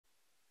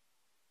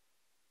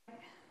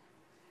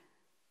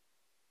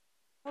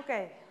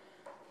Okay.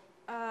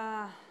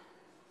 Uh,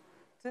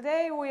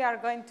 Today we are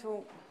going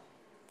to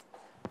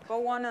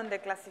go on the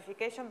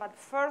classification, but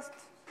first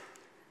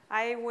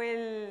I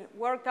will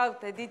work out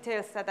the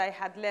details that I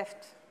had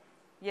left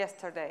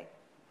yesterday.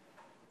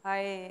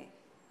 I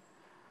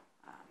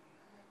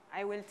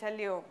will tell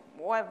you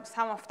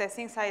some of the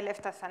things I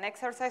left as an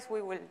exercise.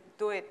 We will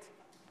do it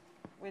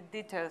with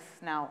details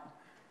now,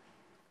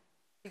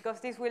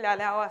 because this will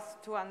allow us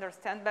to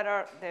understand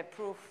better the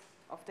proof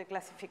of the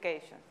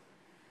classification.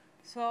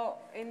 So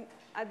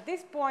at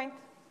this point,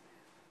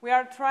 we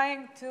are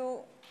trying to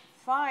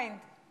find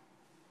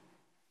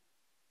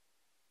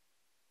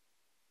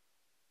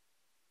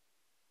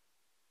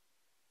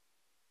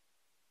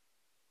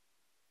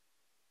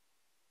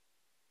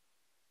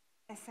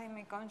a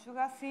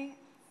semi-conjugacy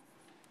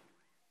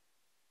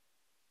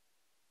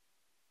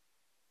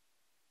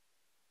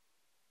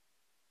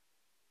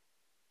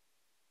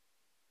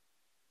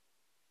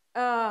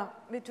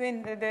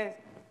between the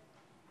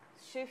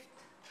shift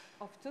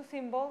of two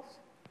symbols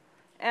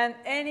and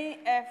any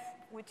f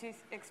which is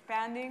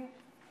expanding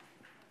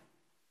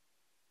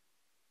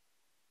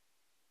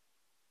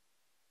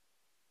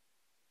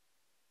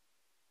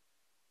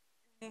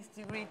this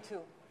degree 2.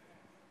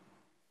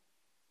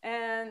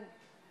 And,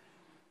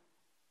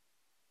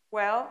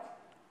 well,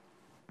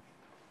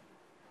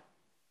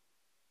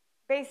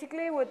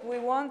 basically what we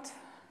want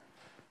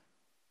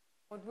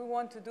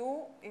to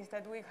do is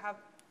that we have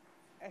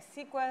a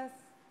sequence.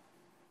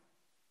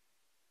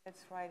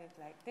 Let's write it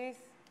like this.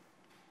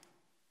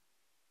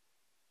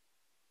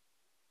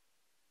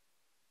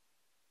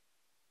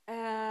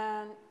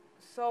 And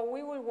so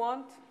we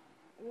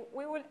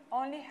will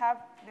only have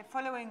the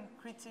following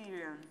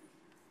criterion.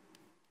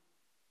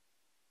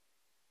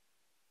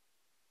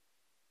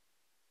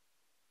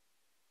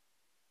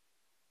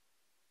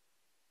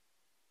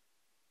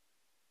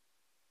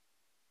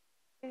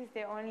 This is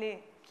the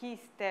only key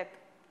step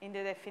in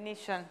the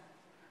definition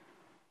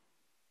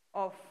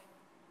of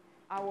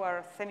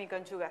our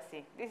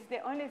semi-conjugacy. This is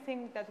the only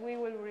thing that we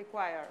will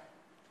require.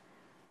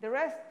 The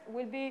rest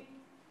will be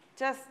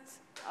just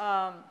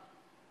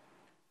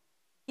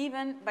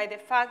given by the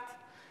fact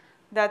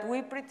that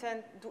we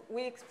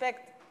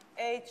expect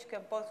H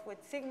composed with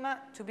sigma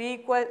to be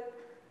equal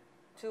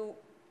to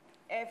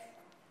F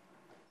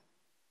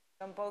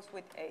composed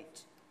with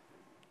H.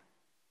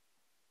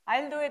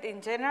 I'll do it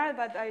in general,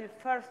 but I'll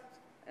first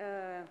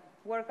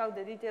work out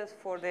the details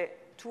for the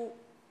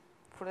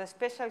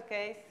special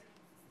case.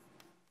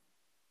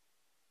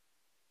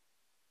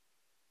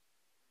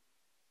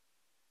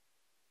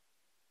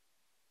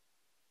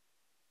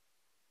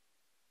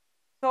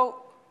 So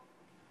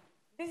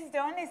this is the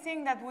only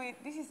thing that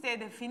this is the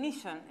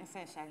definition,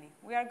 essentially.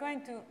 We are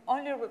going to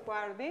only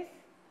require this.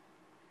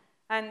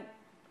 And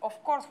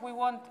of course, we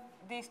want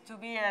this to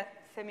be a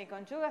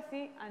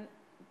semi-conjugacy. And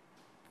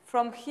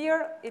from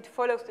here, it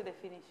follows the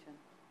definition.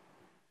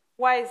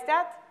 Why is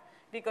that?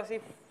 Because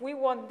if we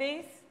want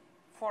this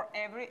for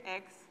every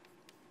x,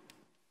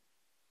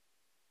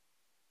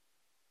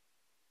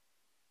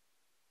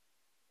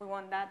 we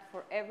want that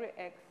for every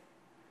x,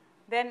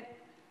 then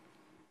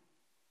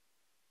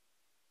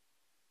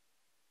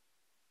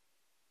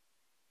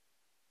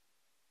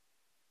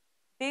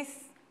this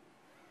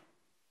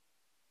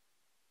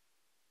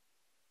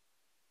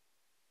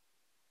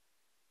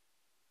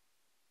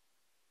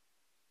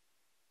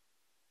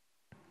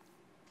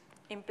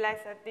implies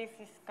that this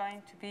is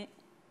going to be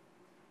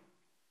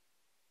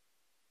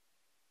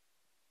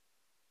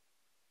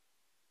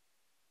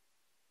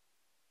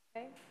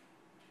okay.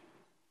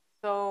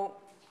 So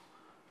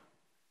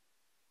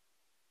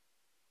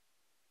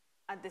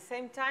at the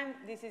same time,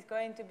 this is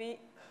going to be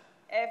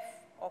f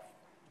of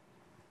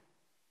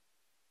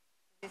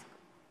this,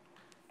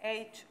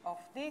 h of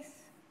this.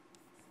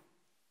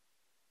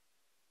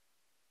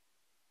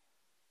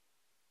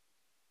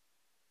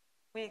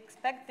 We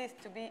expect this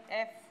to be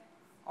f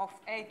of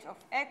h of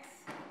x,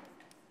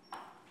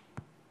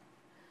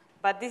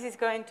 but this is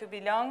going to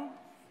belong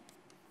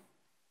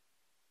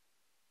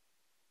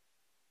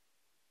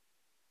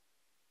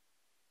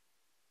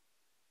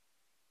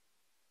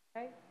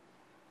okay.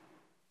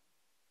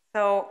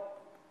 So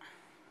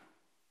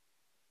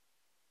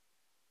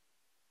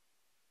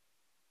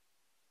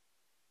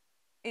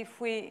if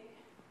we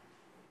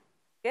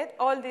get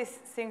all these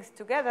things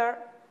together,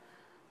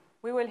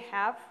 we will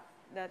have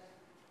that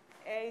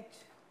h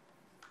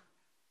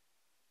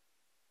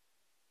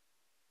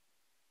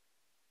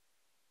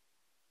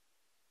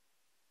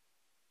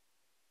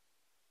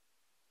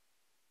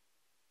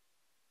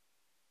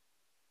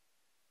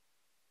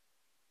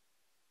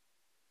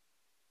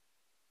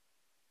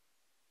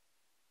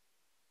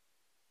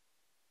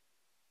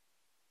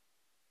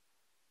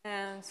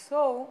and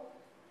so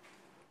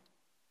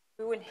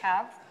we will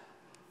have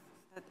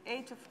that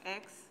h of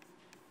x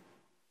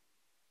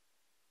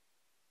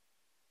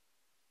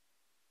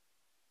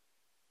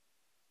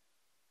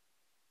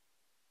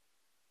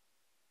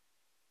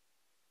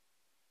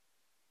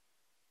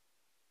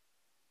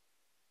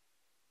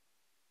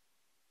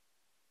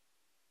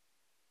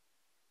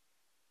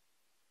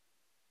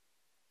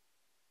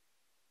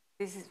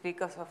This is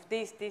because of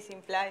this. This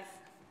implies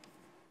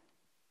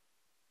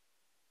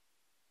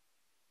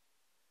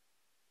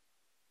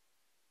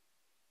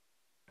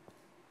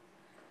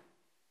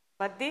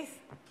but this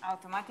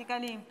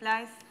automatically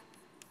implies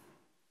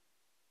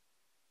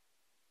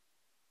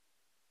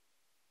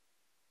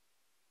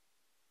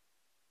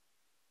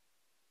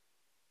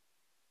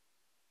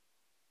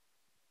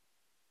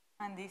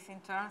and this in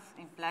turn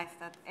implies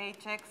that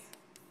Hx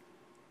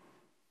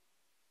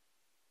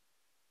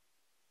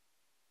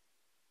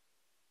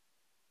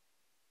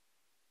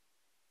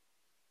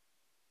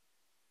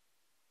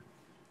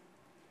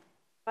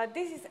but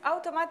this is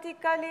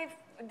automatically,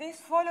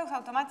 this follows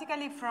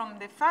automatically from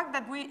the fact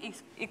that we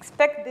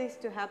expect this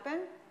to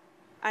happen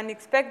and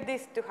expect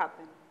this to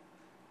happen.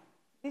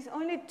 These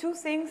only two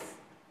things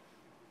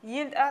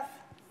yield us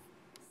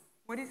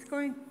what is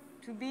going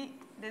to be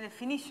the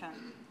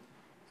definition.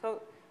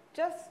 So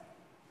just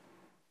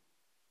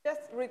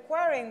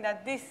requiring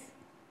that this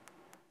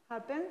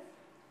happens,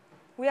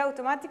 we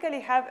automatically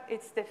have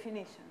its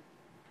definition.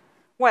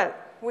 Well,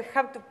 we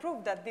have to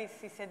prove that this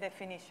is a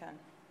definition.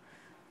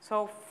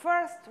 So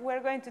first, we're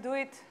going to do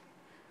it.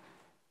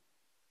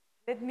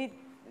 Let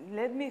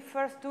me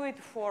first do it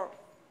for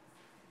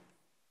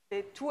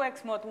the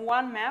 2x mod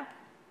 1 map,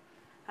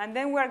 and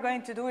then we're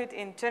going to do it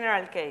in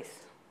general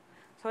case.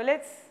 So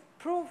let's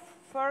prove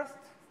first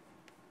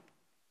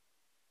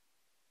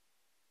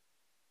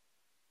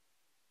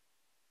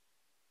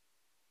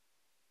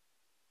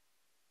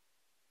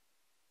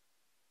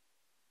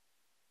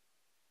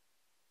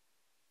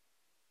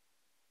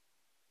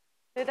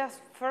let us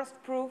first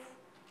prove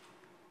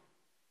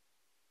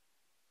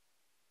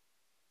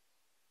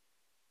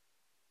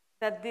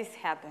that this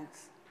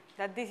happens,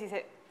 that this is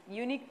a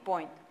unique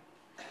point.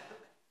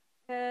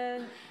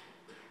 And,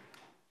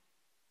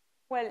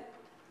 well,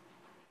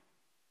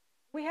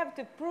 we have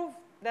to prove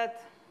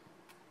that,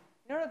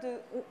 in order to,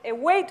 a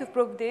way to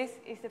prove this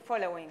is the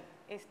following,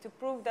 is to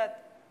prove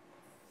that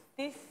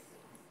this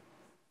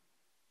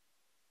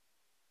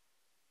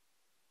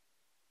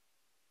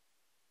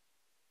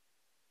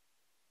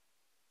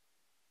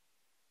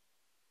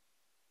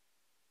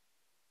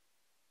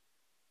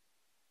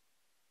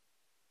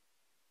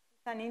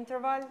an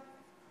interval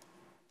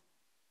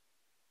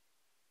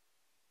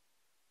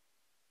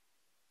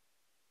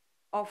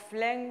of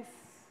length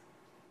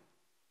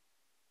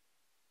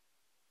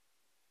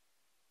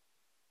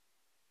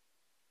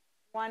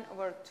 (1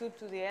 over 2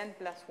 to the n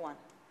plus 1).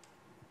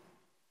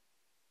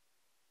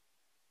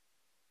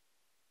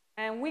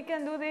 And we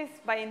can do this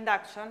by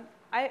induction.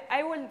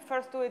 I will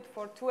first do it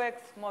for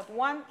 2x mod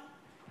 1,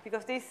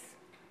 because this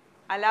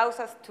allows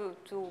us to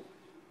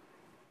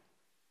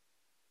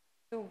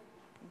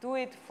do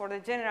it for the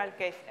general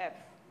case f.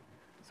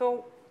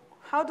 So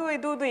how do I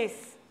do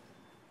this?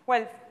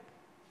 Well,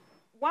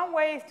 one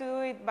way is to do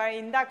it by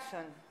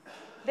induction.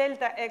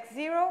 Delta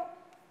x0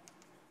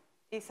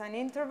 is an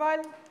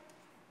interval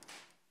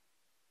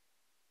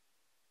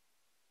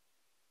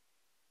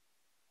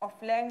of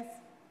length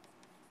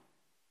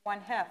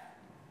 1/2.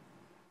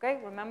 Okay,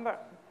 remember,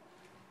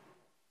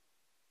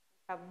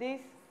 we have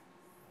this.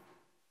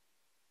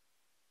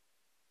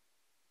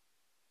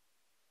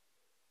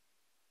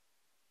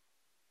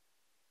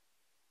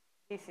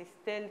 This is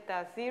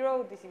delta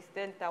 0, this is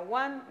delta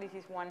 1, this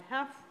is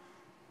 1/2.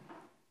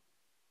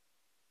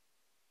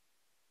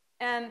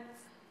 And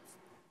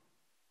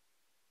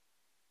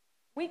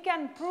we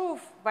can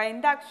prove by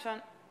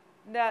induction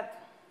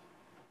that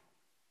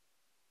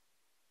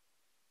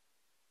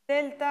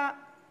delta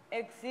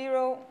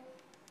x0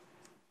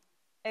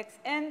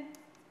 xn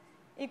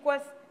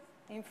equals,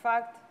 in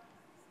fact,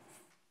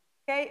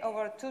 k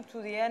over 2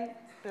 to the n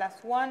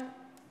plus 1,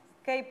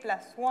 k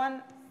plus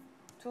 1,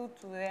 2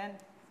 to the n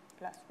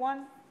plus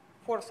 1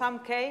 for some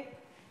k.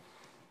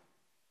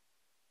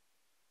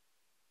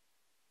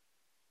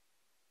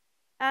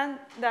 And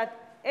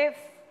that f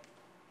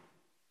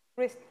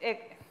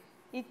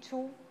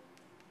e2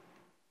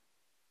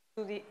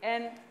 to the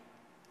n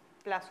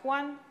plus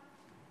 1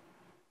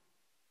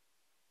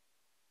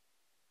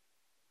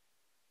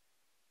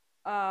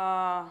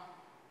 I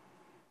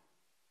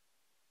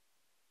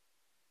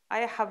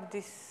have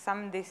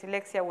some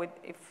dyslexia with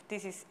if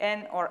this is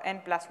n or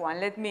n plus 1.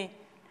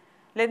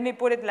 Let me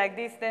put it like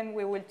this, then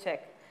we will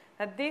check.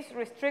 That this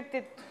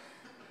restricted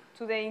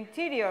to the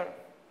interior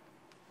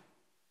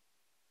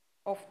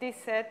of this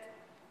set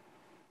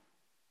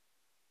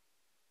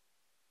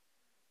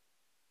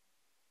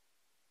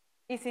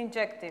is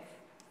injective.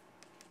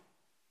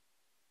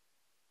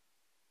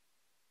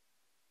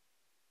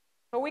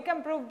 So we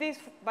can prove this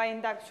by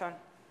induction.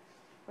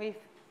 If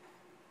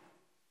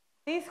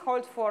this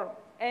holds for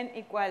n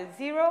equals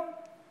 0,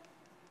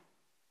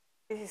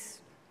 this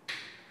is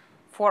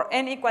for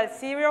n equals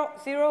 0,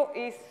 0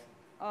 is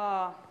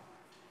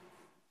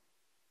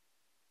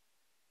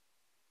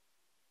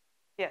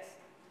yes,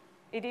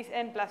 it is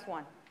n plus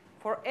 1.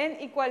 For n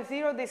equals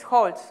 0, this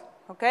holds,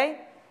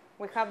 okay?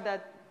 We have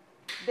that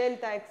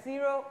delta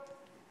x0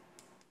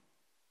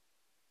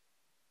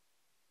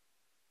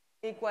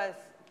 equals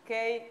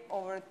k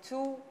over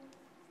 2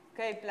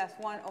 k plus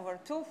 1 over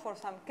 2 for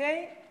some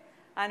k,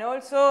 and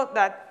also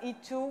that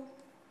E2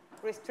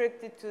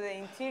 restricted to the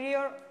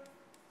interior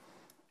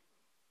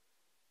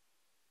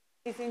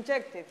is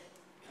injective.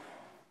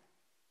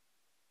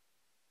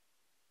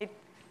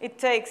 It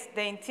takes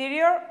the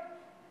interior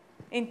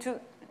into,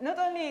 not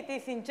only it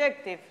is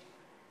injective,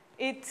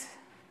 it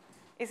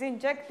is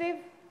injective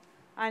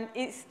and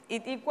it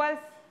equals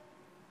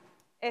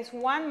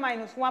S1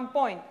 minus 1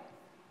 point.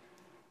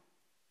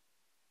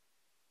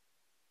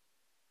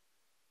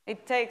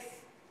 It takes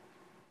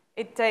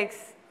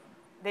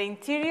the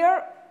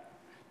interior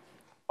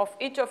of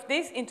each of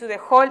these into the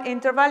whole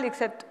interval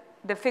except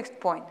the fixed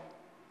point.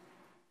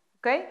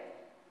 Okay?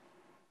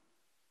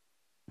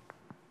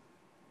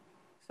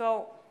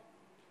 So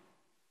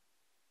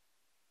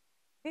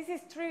this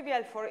is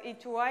trivial for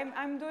E2.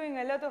 I'm doing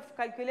a lot of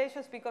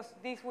calculations because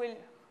this will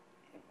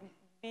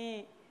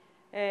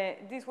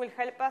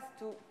help us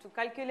to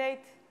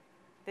calculate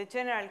the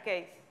general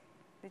case.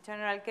 The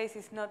general case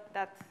is not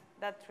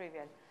that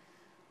trivial.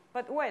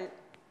 But well,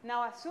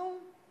 now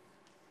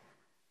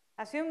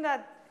assume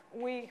that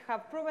we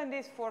have proven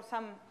this for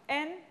some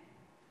n.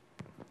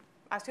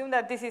 Assume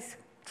that this is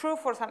true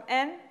for some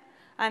n,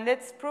 and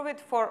let's prove it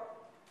for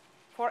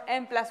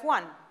n plus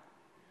 1.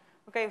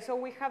 Okay, so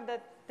we have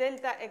that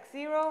delta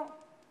x0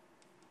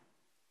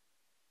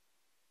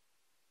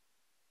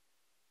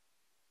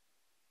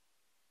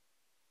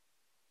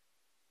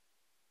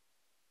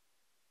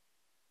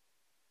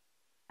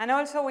 and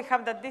also we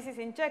have that this is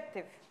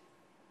injective.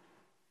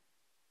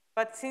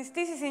 But since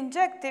this is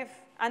injective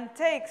and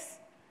takes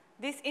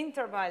this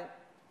interval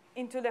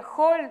into the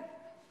whole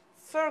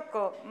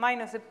circle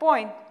minus a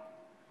point,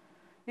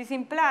 this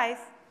implies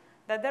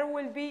that there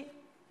will be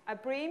a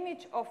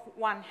preimage of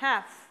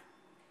 1/2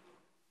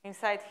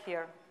 inside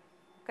here.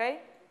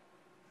 Okay?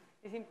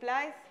 This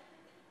implies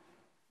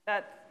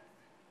that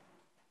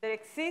there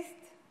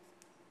exists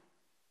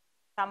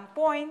some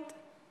point,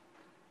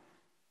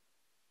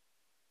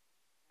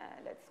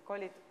 let's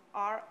call it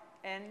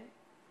Rn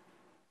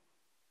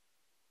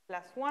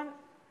plus 1,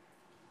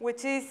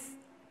 which is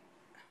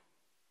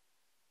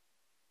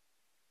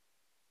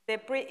the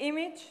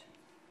preimage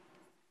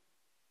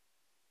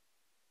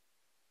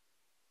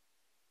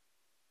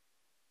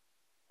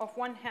of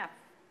 1/2.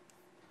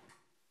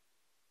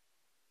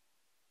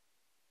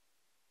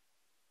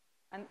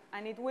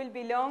 And it will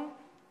belong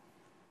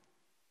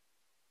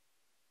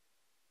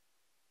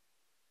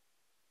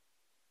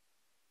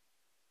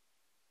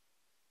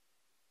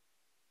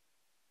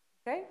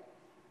okay?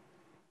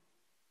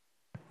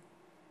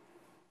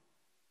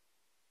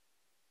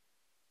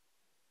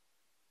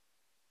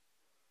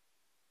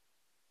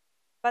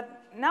 But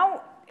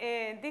now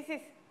this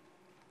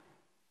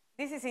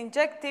is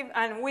injective,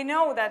 and we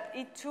know that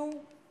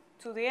E2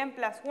 to the n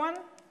plus 1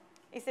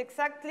 is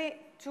exactly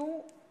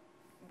 2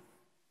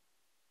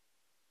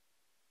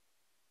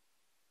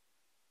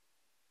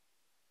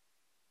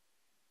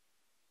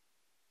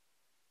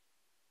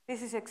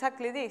 This is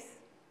exactly this,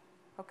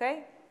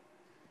 okay?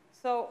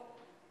 So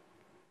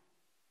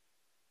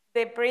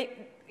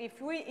if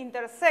we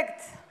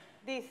intersect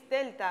this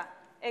delta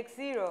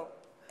x0,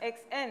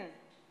 xn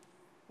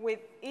with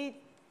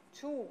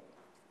E2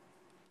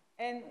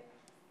 and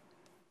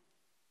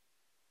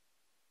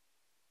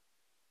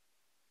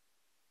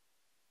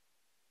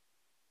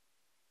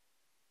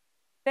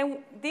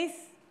then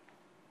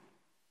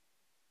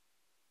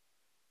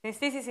since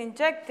this is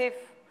injective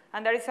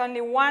and there is only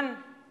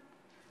one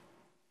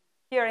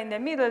here in the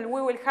middle,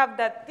 we will have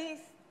that this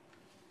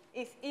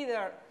is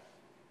either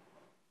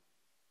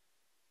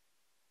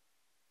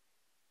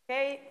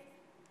k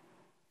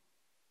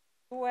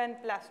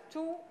 2n plus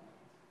 2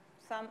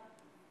 some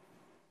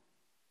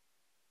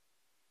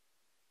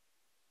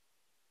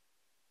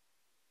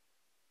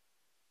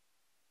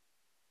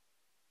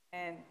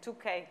and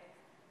 2k,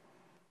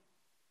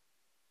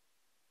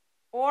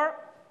 or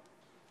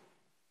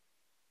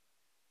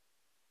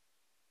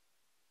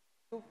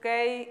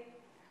 2k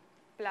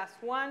plus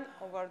 1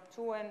 over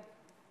 2n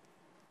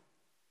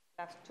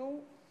plus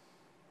 2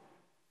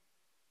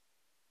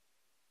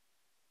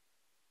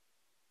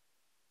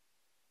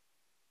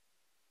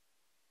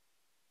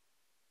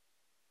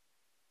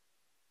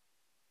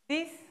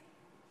 this,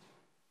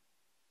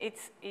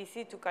 it's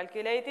easy to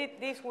calculate it.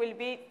 This will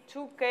be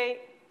 2k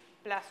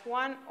plus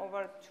 1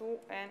 over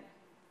 2n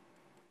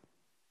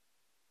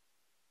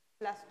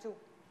plus 2.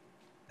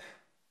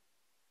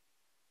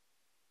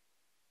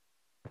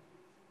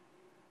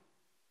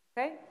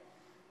 Okay?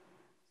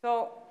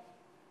 So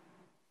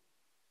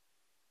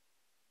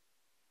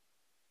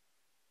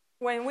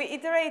when we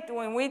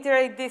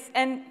iterate this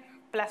n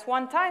plus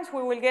 1 times,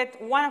 we will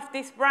get one of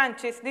these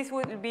branches. This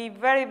will be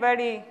very,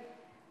 very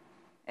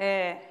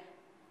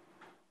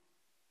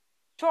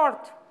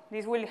short.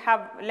 This will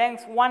have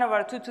length 1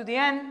 over 2 to the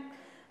n,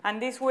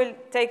 and this will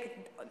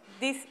take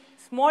this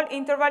small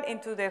interval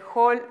into the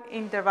whole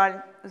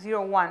interval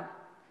 0, 1.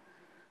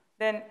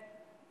 Then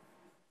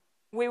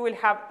we will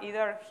have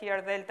either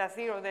here delta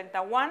 0,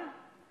 delta 1,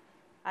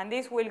 and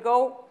this will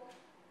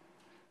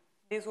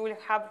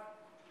have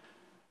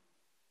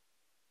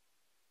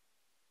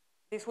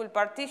This will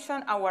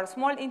partition our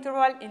small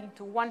interval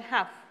into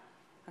 1/2.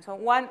 And so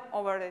 1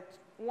 over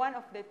one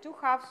of the 2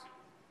 halves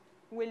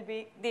will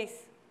be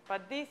this.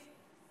 But this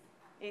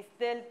is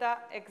delta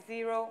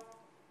x0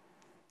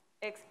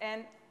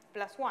 xn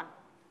plus 1.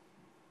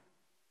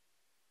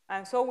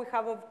 And so we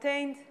have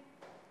obtained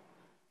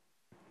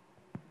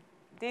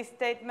this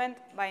statement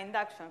by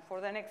induction for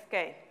the next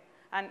case.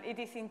 And it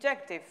is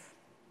injective.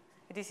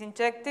 It is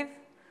injective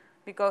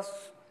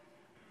because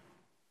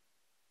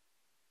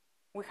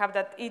we have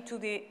that e to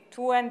the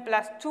 2n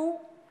plus 2.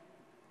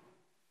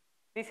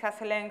 This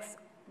has a length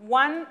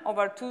 1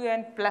 over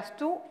 2n plus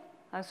 2.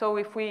 And so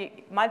if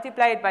we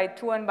multiply it by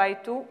 2n by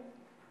 2,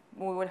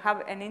 we will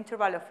have an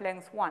interval of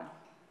length 1.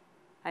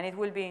 And it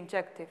will be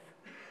injective.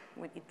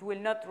 It will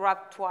not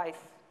wrap twice.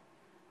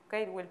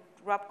 Okay, it will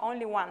wrap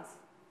only once.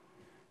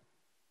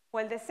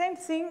 Well, the same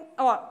thing,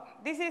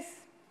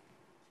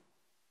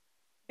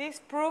 this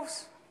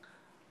proves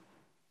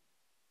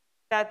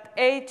that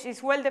H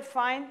is well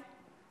defined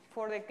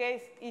for the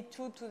case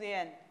E2 to the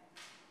n.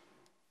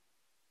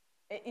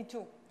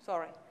 E2,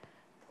 sorry.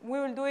 We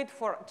will do it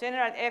for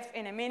general F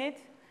in a minute,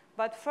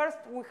 but first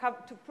we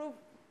have to prove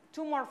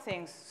 2 more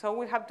things. So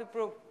we have to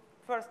prove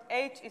first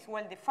H is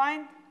well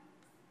defined.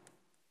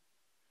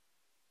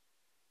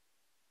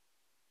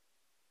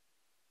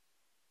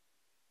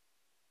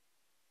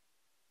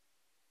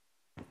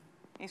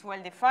 Is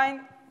well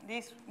defined.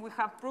 This we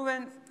have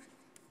proven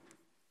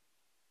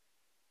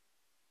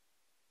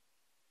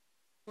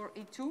for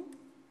E2.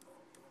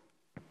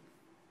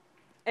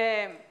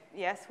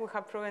 Yes, we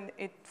have proven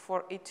it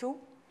for E2.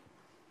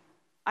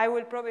 I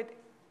will prove it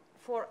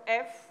for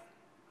F.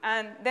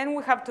 And then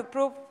we have to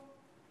prove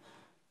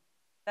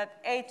that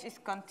H is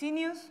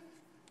continuous.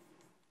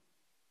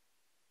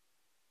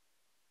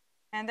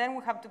 And then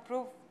we have to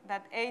prove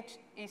that H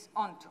is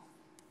onto.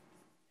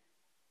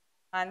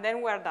 And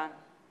then we're done.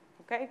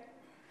 Okay?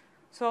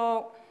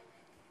 So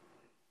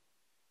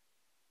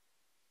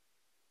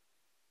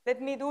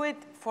let me do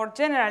it for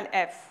general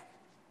F.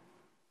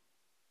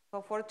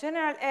 So for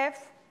general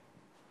F,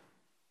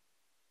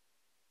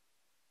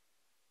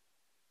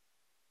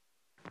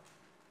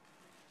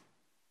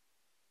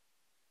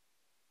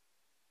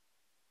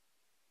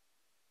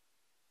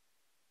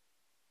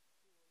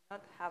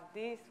 not have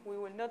this. We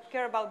will not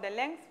care about the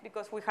length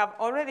because we have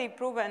already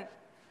proven,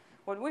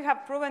 what we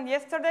have proven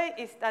yesterday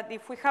is that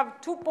if we have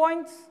 2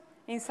 points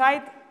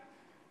inside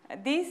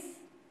this,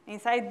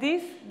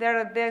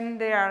 then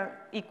they are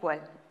equal.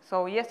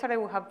 So yesterday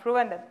we have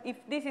proven that if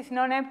this is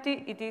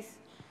non-empty, it is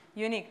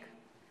unique.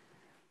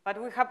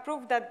 But we have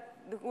proved that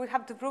we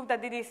have to prove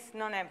that it is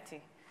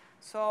non-empty.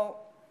 So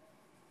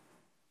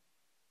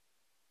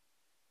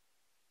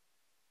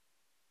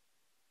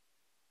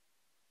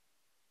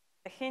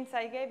the hints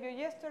I gave you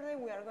yesterday,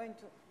 we are going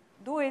to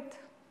do it.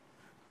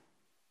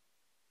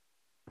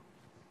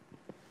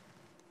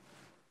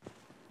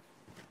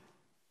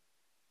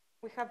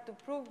 We have to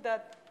prove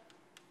that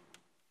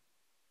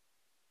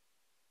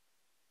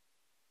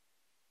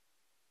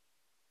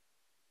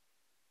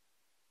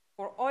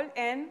for all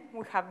n,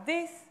 we have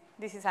this.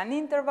 This is an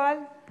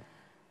interval.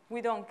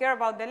 We don't care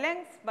about the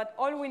length, but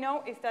all we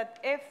know is that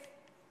f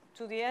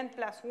to the n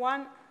plus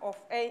 1 of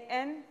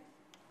an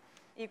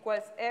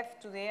equals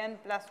f to the n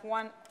plus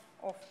 1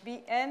 of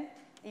bn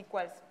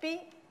equals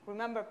p.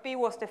 Remember, p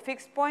was the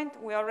fixed point.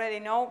 We already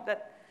know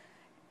that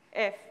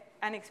if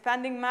an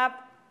expanding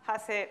map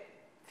has a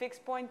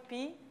fixed point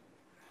p,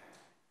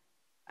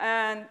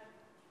 and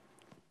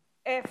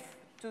f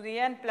to the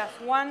n plus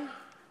 1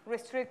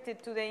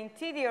 restricted to the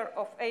interior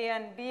of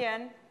an,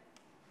 bn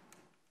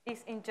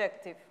is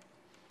injective.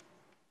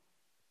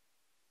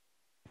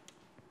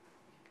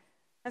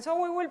 And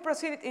so we will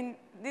proceed in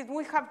this.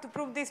 We have to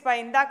prove this by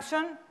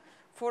induction.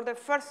 For the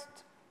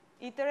first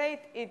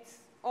iterate,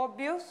 it's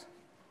obvious.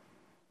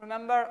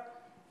 Remember,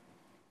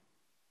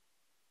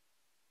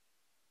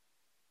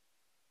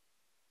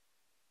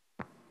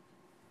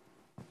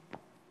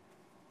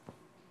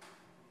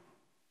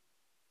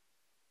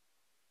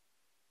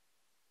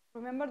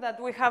 that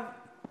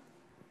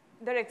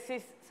there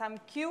exists some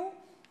q,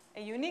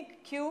 a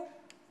unique q,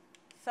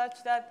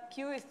 such that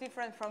q is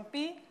different from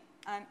p,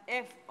 and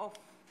f of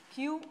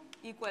q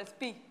equals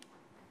p.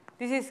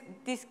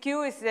 This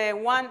q is the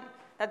one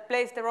that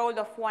plays the role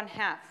of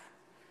 1/2.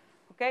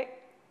 Okay?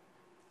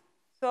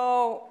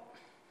 So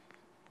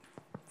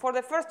for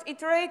the first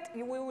iterate,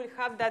 we will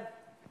have that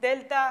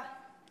delta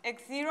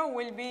x0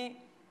 will be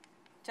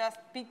just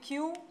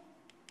pq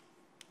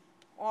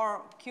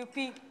or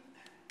qp.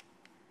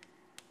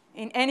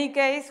 In any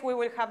case, we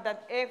will have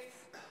that f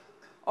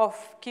of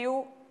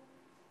q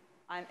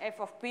and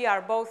f of p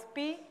are both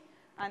p,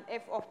 and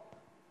f of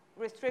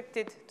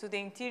restricted to the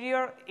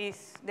interior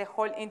is the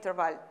whole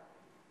interval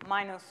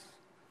minus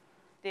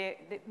the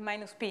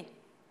minus p.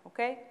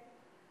 Okay?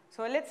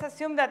 So let's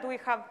assume that we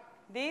have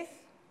this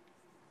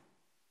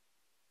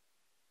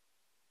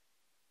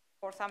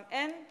for some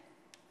n,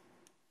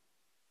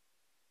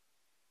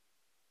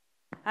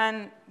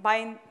 and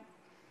by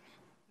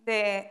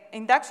the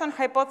induction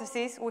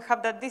hypothesis, we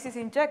have that this is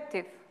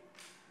injective.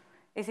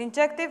 is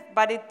injective,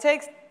 but it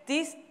takes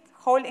this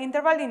whole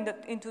interval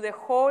into the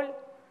whole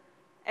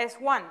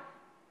S1.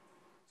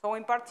 So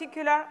in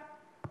particular,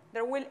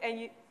 there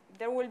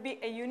will be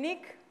a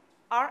unique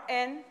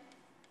Rn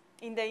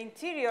in the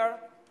interior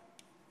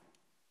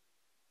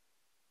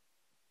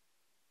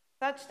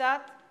such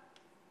that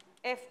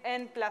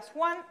Fn plus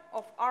 1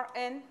 of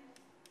Rn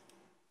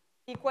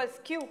equals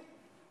Q.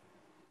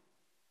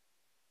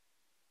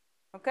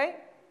 Okay?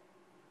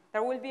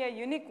 There will be a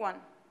unique one.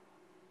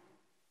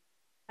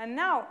 And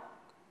now,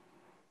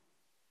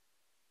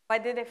 by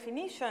the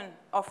definition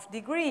of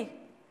degree,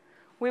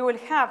 we will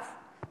have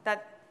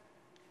that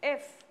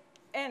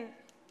Fn,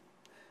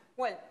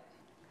 well,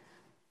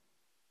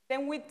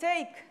 then we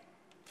take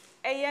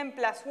An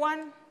plus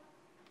 1,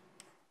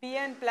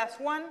 Bn plus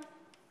 1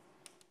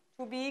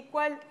 to be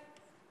equal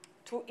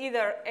to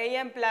either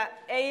An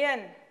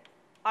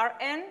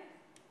Rn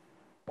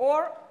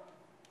or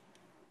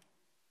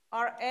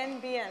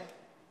Rn Bn.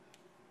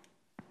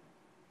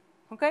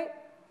 Okay?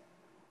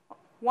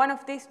 One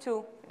of these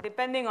two,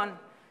 depending on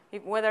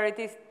whether it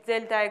is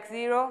delta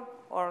x0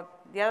 or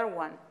the other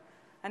one.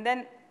 And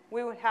then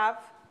we will have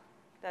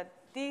that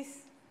this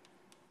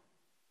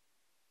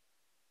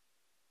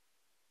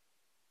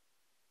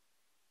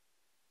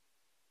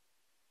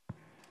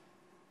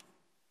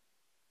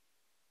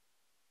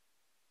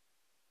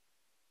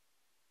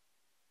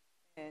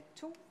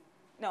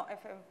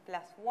Fn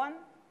plus 1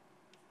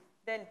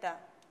 delta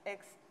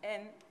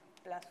xn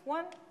plus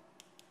 1.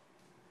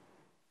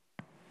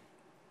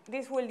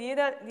 This will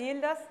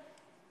yield us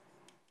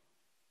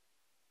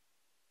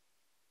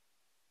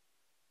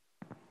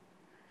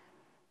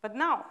but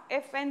now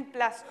Fn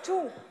plus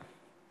 2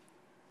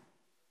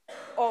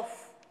 of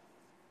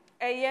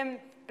Am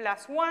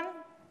plus 1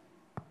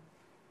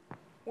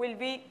 will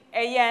be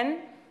An,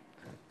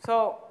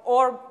 so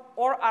or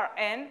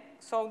Rn.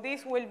 So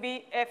this will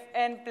be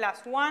Fn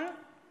plus 1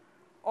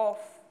 of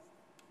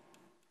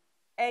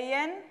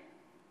An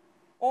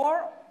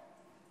or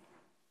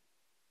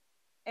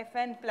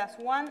Fn plus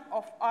 1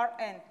 of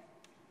Rn.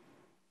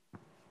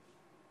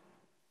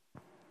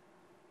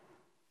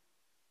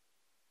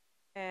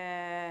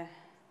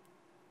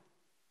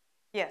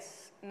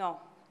 Yes, no.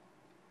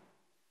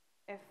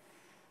 F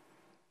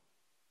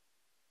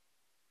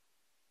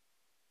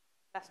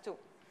plus 2.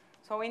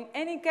 So in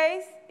any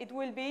case, it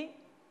will be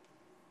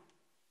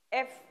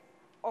F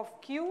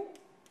of Q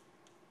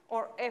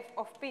or F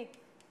of P.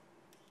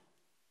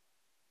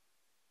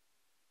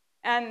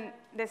 And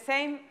the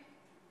same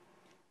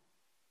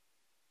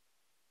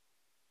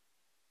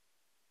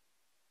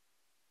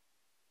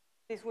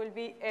this will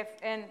be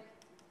Fn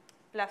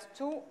plus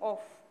 2 of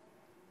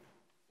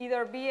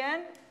either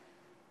Bn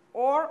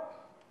or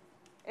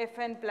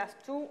Fn plus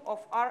 2 of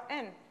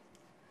Rn.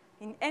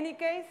 In any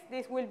case,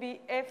 this will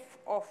be F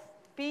of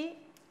P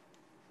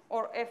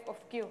or F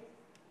of Q,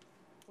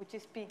 which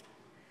is P.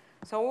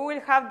 So we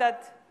will have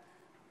that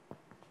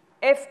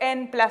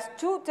Fn plus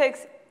 2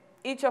 takes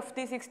each of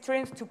these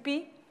extremes to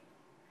P.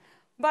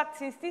 But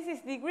since this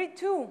is degree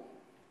 2,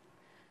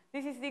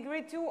 this is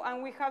degree 2,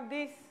 and we have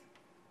this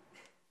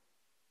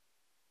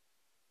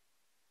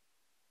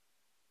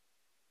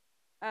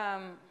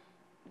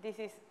this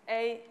is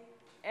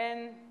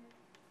An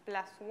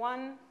plus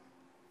 1.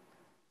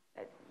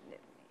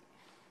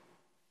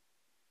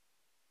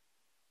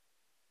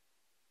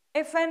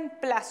 Fn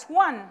plus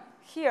 1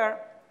 here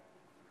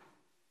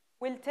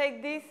will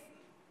take this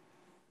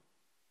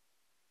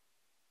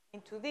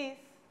into this,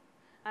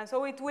 and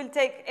so it will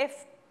take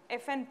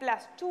Fn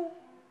plus 2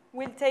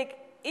 will take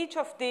each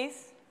of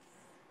these.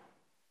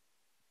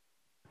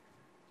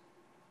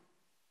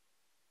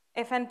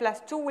 Fn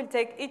plus 2 will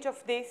take each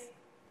of these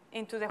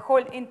into the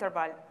whole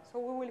interval. So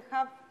we will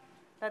have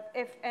that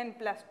Fn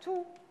plus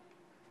 2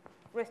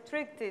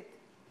 restricted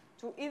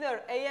to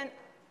either An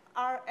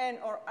Rn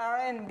or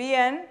Rn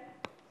Bn.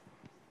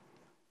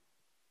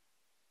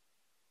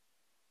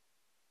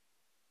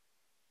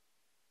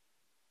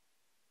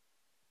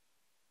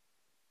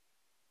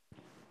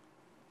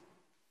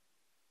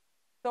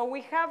 So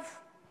we have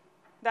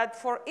that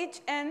for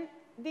each n,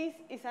 this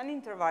is an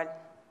interval.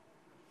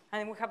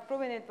 And we have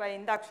proven it by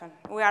induction.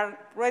 We are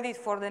ready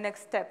for the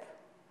next step.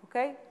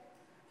 Okay?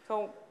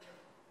 So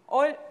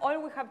all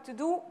we have to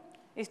do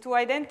is to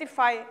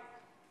identify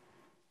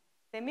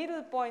the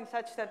middle point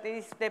such that it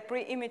is the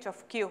pre-image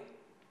of Q.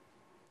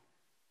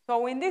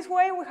 So in this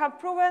way, we have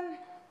proven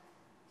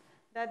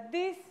that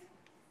this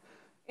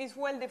is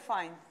well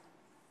defined.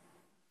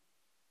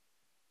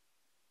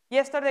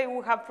 Yesterday,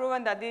 we have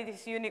proven that it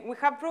is unique. We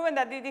have proven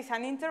that it is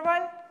an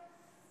interval.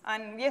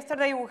 And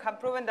yesterday, we have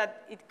proven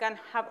that it can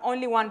have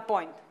only one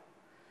point.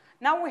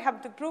 Now we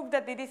have to prove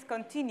that it is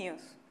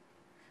continuous.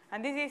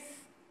 And this is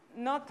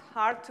not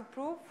hard to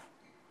prove.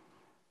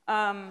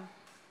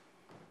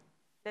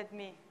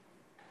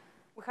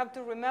 We have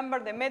to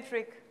remember the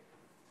metric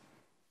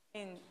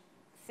in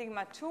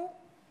sigma 2.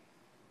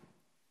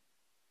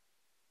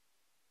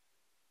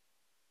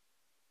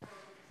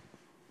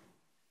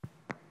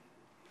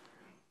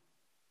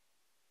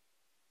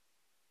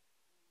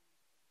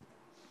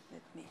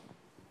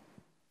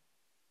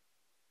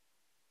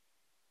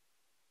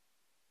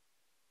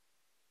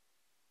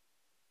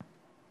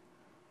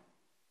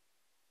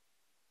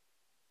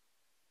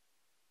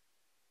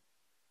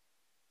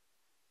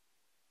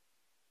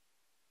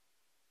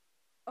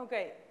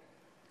 Okay.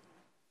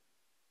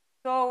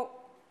 So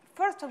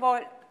first of all,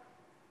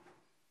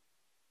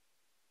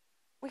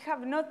 we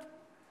have not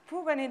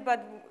proven it,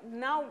 but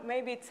now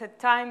maybe it's a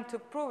time to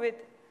prove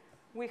it.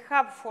 We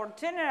have for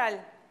general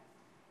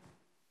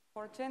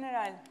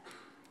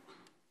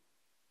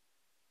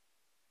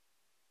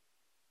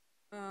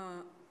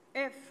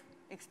f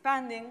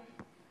expanding,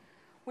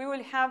 we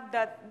will have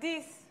that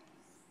this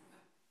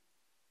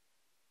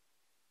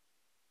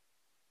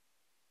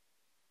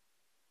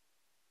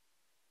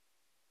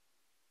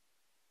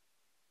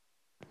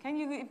can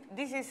you,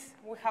 this is,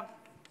 we have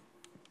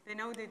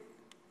denoted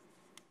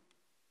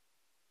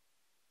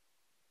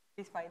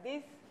this by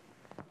this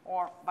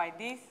or by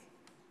this.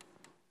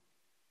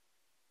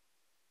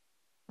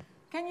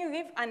 Can you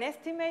give an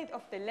estimate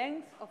of the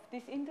length of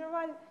this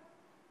interval?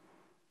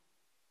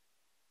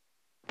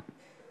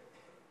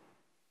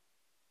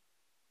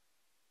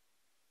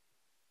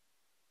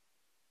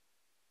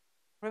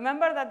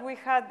 Remember that we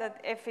had that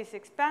f is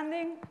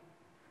expanding,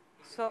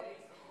 so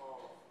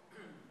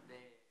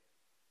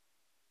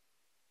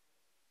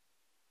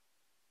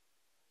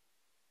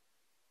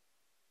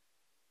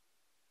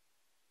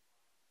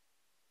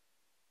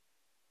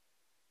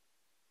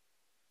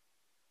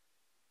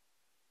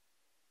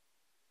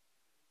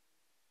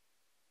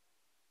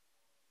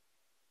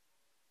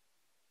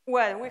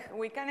well,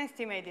 we can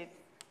estimate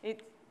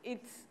it.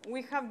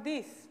 We have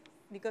this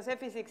because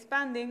f is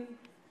expanding,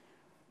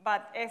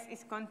 but s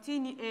is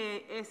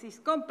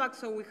compact,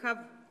 so we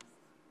have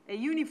a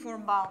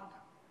uniform bound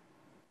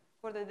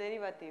for the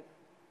derivative.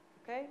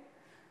 Okay?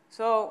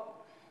 So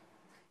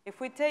if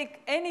we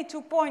take any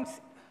 2 points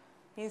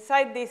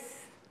inside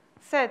this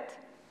set,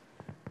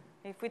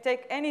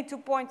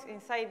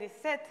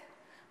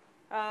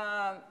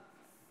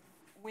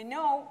 we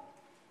know,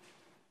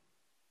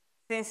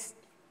 since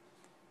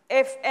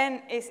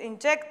Fn is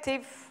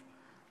injective,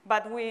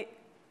 but we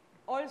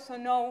also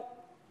know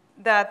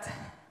that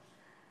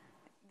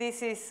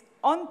this is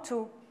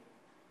onto,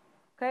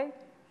 okay?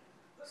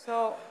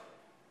 So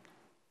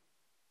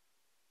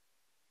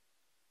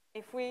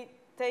if we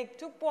take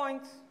 2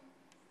 points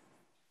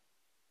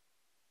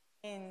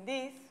in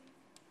this,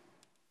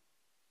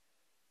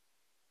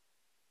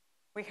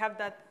 we have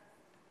that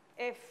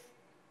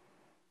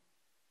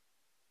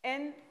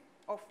Fn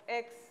of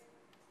x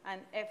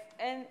and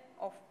Fn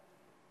of,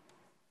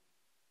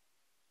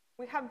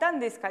 we have done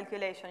this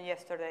calculation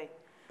yesterday.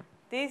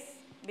 This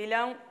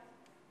belongs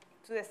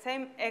to the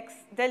same x,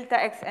 delta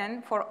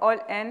xn for all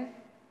n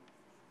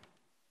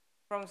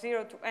from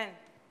 0 to n.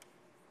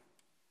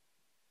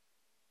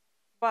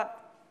 But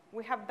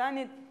we have done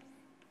it,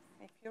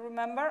 if you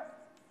remember,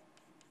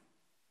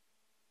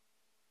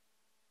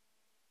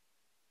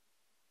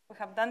 we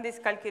have done this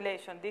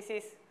calculation. This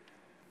is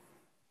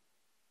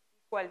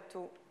equal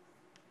to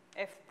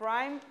f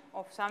prime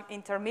of some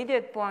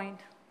intermediate point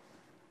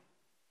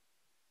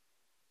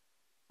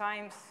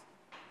times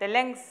the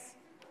length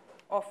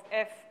of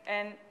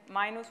Fn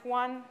minus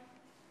 1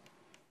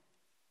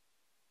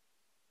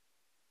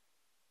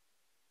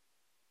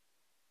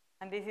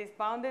 and this is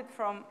bounded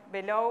from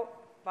below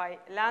by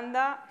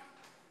lambda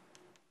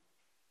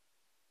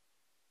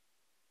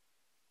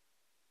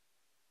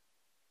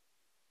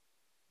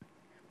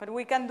but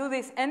we can do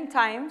this n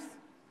times,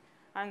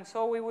 and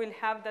so we will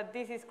have that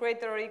this is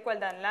greater or equal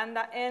than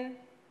lambda n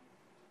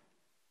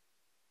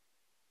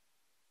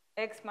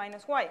x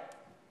minus y.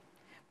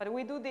 But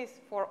we do this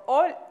for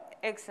all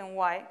x and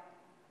y,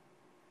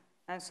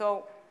 and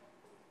so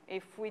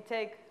if we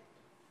take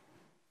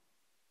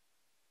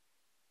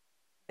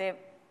the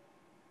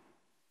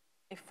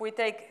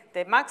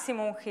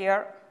maximum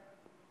here,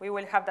 we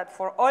will have that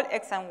for all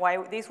x and y,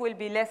 this will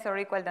be less or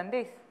equal than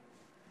this.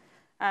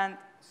 And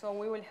so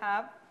we will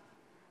have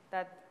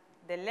that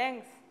the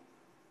length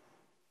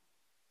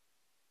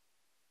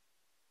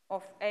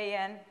of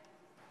an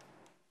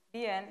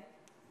bn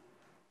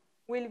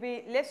will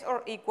be less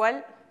or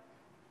equal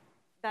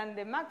than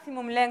the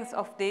maximum length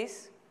of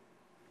this,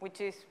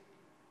 which is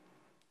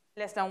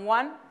less than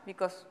 1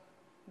 because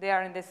they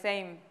are in the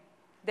same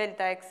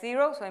delta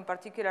x0, so in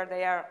particular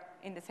they are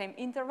in the same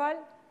interval.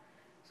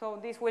 So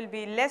this will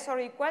be less or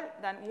equal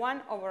than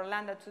 1 over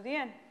lambda to the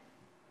n.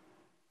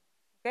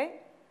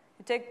 Okay?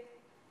 You take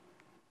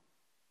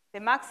the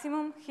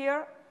maximum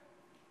here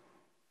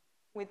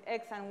with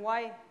x and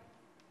y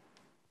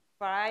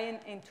varying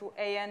into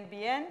an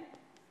bn.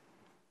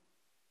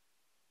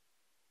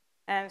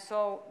 And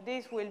so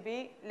this will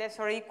be less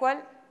or equal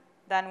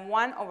than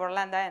 1 over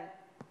lambda n.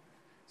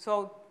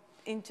 So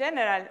in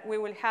general, we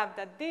will have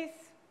that this,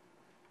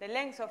 the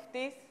length of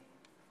this,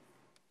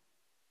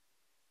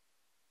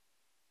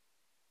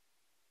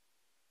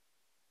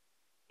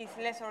 is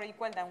less or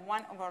equal than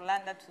 1 over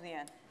lambda to the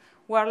n,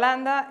 where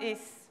lambda is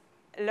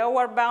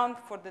lower bound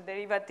for the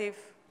derivative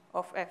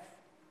of f.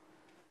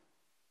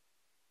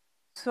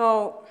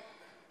 So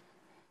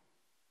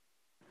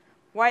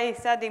why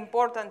is that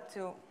important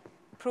to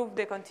prove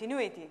the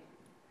continuity?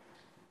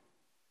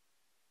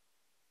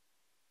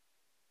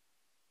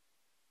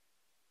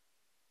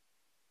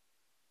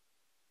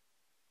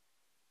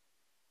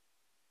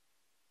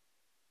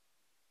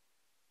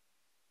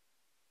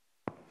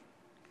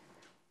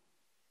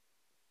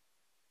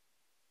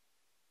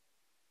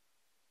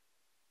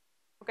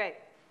 Okay,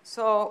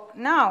 so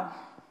now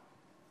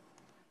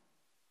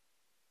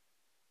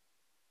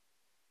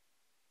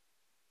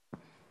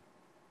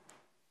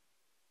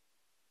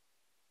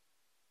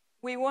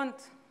we want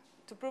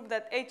to prove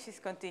that H is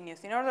continuous.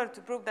 In order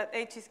to prove that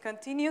H is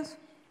continuous,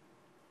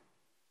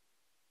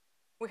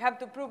 we have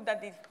to prove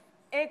that if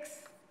X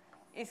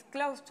is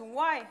close to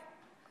Y,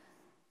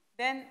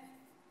 then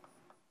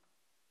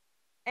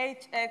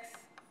Hx is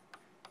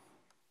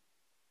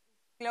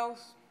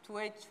close to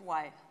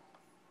Hy.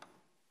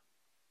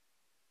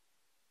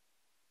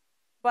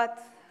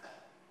 But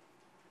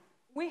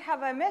we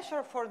have a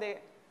measure for the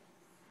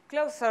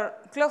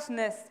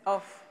closeness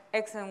of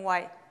X and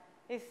Y.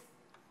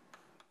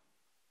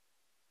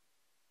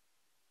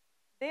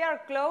 They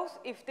are close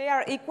if they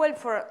are equal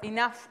for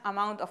enough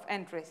amount of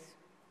entries.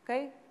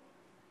 Okay?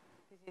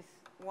 This is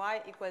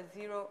Y equals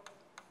 0.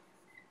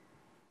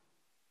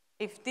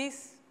 If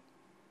these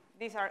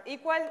are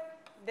equal,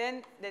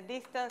 then the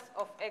distance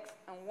of X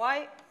and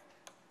Y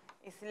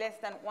is less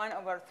than 1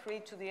 over 3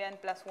 to the n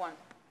plus 1.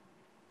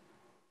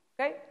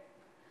 Okay?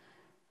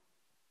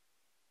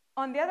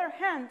 On the other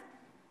hand,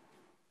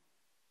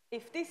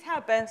 if this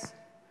happens,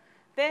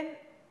 then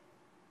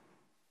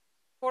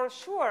for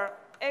sure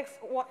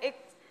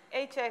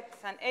Hx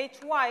and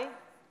Hy,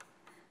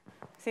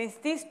 since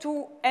these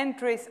two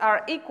entries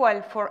are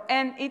equal for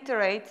n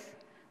iterates,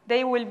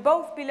 they will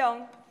both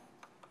belong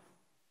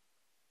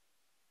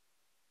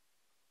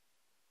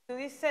to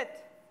this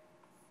set.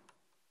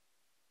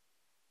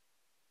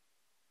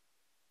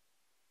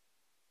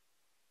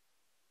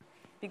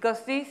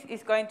 Because this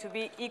is going to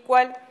be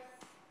equal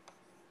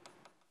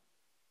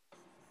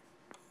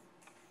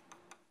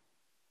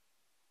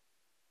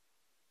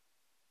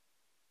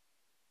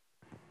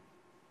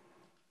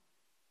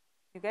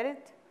You get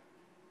it?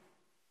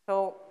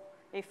 So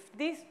if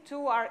these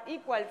two are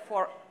equal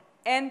for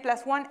n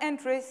plus 1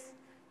 entries,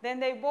 then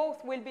they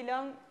both will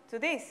belong to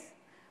this.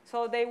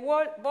 So they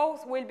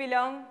both will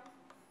belong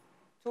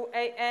to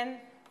an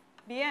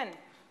bn.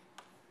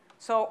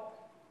 So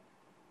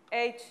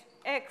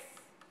Hx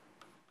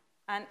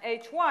and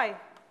Hy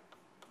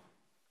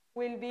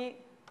will be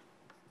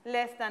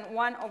less than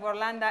 1 over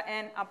lambda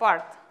n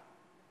apart.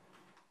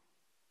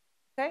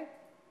 Okay?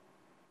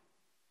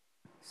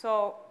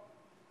 So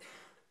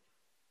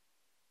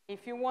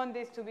if you want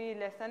this to be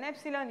less than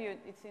epsilon,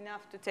 it's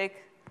enough to take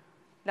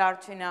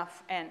large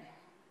enough n.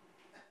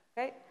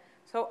 Okay?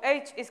 So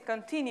H is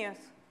continuous.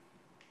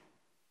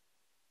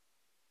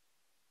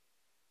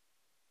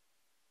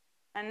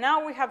 And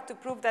now we have to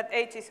prove that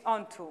H is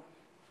onto.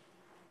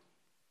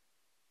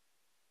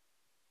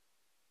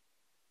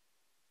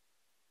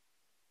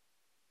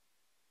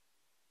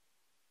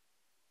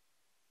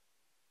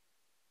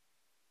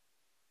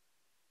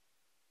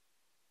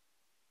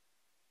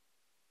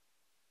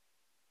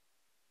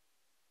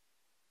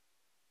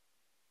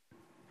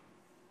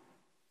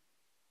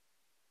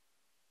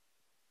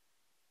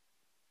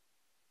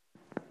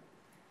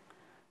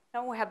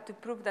 Now we have to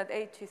prove that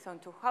H is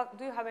onto.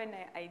 Do you have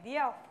any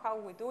idea of how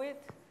we do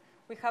it?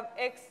 We have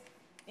X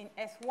in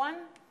S1.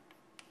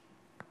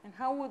 And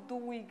how do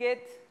we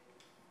get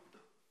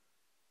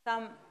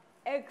some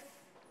X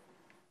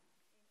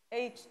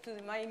H to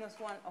the minus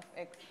 1 of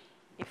X,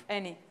 if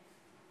any?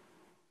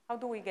 How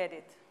do we get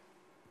it?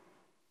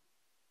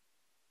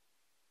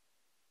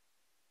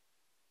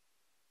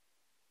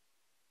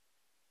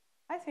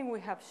 I think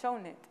we have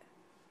shown it.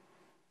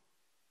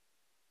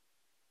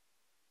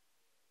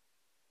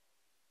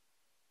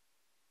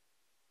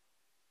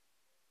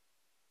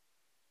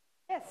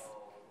 Yes.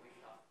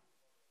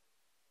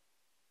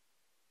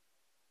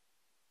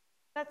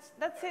 That's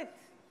it.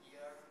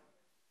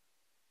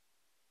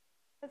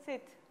 That's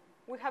it.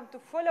 We have to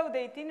follow the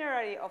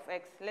itinerary of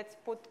X. Let's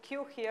put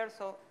Q here,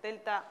 so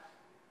delta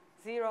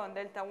 0 and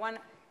delta 1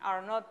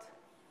 are not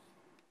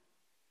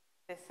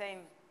the same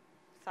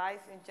size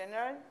in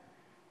general.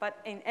 But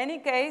in any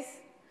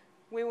case,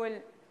 we will,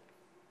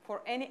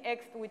 for any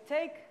X we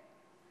take,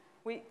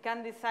 we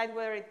can decide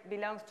whether it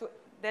belongs to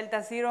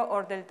delta 0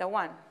 or delta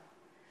 1.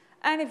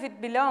 And if it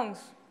belongs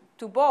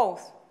to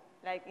both,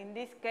 like in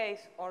this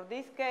case or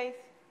this case,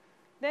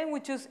 then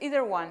we choose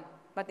either one.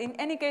 But in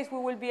any case, we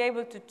will be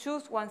able to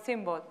choose one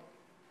symbol.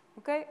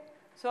 Okay?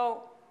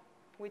 So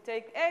we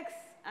take X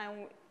and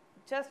we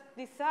just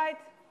decide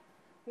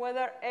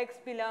whether X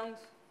belongs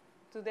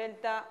to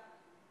delta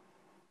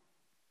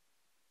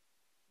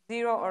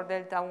 0 or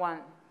delta 1.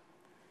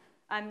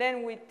 And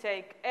then we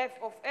take f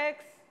of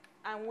X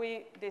and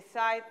we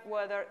decide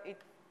whether it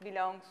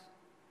belongs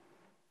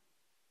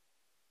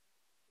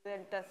to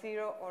delta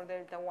 0 or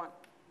delta 1.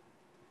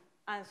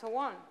 And so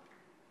on.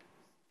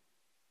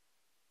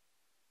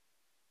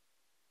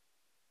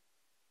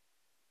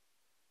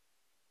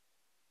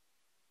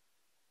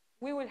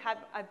 We will have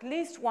at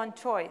least one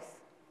choice.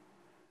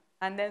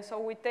 And then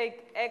so we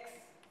take X,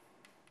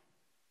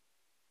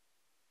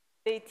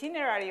 the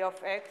itinerary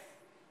of X,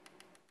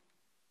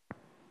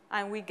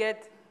 and we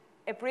get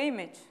a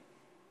preimage.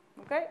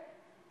 Okay?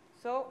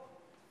 So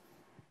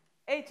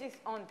H is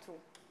onto.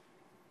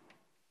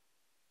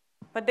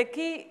 But the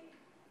key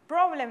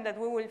problem that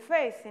we will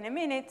face in a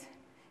minute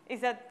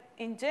is that,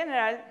 in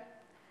general,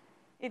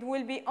 it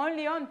will be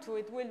only onto.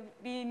 It will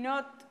be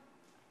not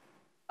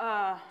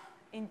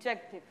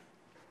injective.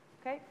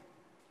 Okay?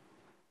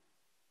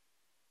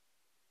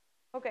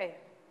 Okay.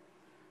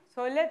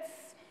 So let's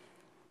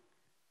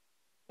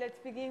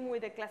begin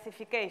with the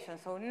classification.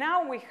 So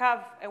now we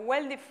have a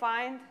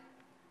well-defined,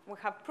 we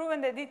have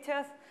proven the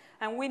details,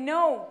 and we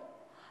know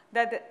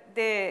that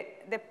the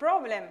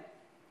problem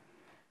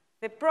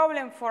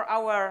for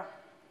our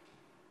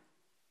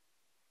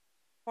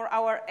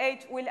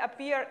H will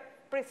appear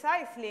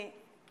precisely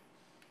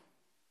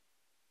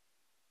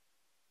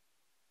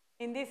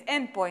in these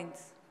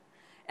endpoints.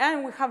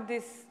 And we have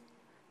the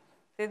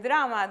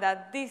drama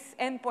that these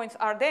endpoints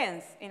are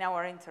dense in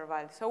our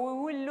interval. So we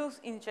will lose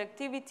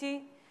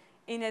injectivity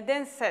in a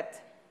dense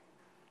set.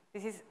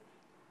 This is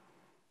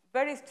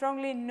very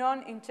strongly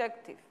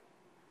non-injective.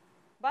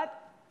 But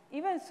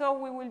even so,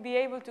 we will be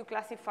able to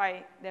classify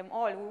them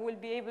all. We will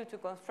be able to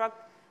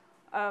construct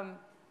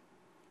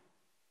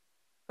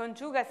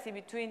conjugacy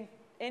between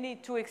any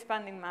two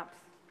expanding maps.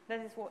 That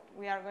is what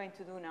we are going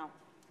to do now.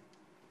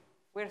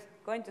 We're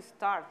going to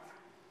start.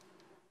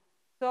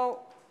 So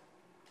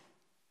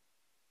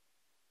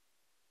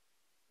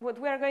what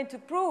we are going to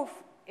prove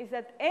is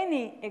that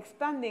any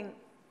expanding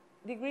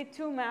degree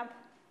 2 map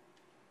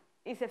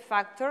is a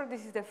factor.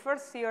 This is the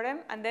first theorem.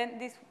 And then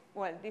this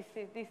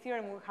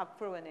theorem, we have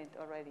proven it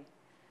already.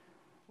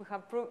 We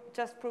have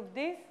just proved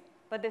this.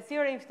 But the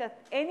theory is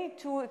that any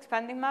two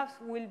expanding maps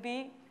will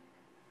be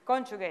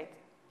conjugated.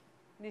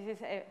 This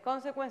is a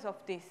consequence of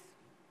this.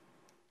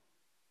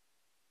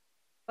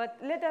 But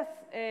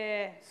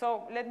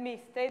let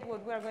me state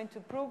what we are going to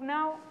prove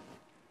now.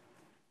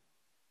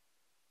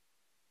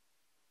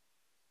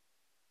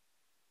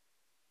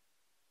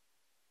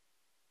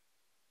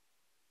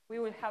 We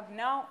will have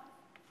now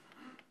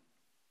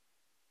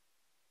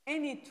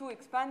any two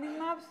expanding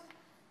maps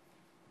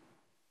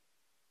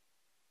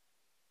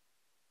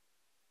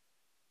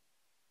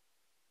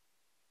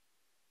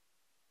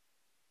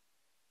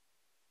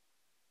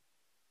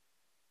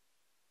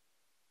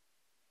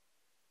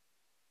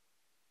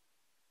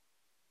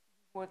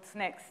what's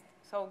next.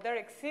 So there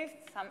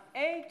exists some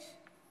H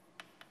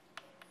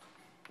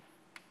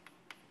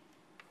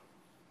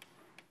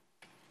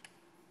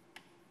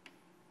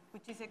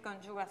which is a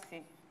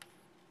conjugacy.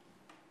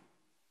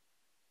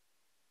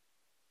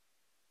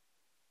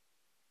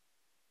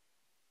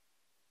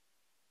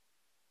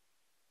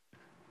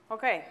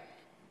 Okay.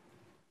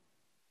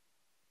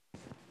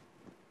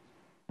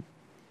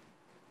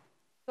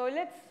 So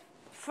let's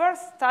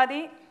first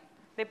study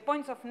the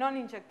points of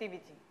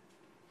non-injectivity.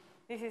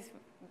 This is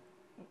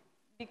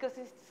because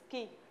it's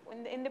key.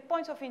 In the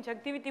points of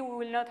injectivity, we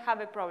will not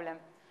have a problem.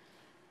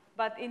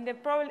 But in the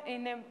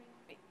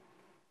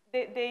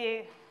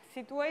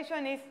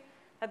situation is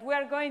that we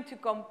are going to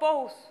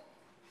compose.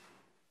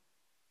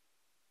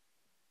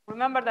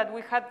 Remember that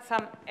we had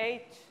some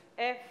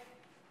HF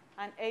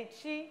and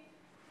HG,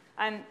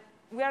 and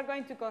we are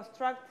going to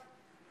construct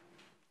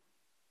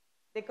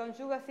the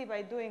conjugacy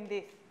by doing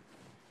this.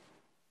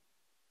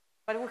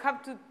 But we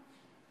have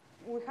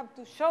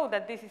to show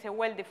that this is a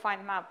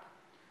well-defined map,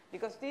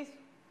 because this,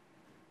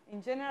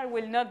 in general,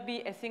 will not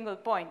be a single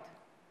point.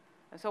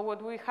 And so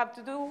what we have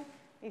to do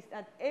is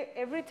that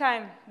every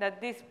time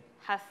that this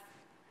has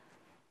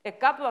a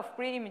couple of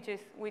pre-images,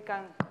 we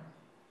can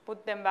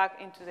put them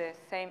back into the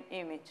same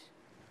image.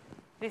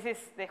 This is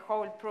the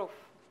whole proof.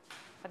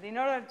 But in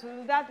order to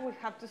do that, we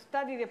have to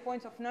study the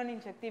points of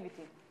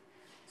non-injectivity.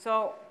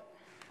 So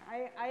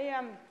I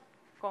am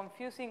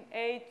confusing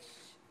H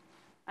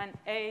and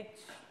H,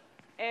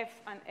 F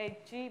and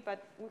HG,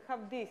 but we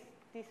have this.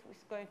 This is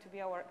going to be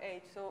our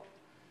H. So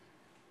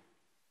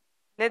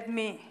let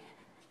me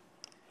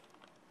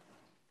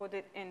put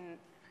it in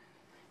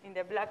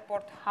the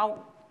blackboard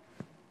how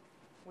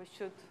we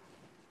should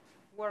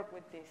work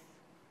with this.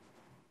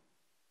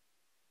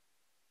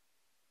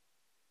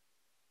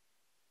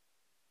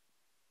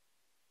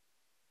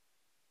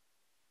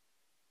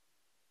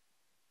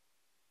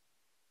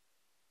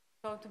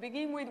 So to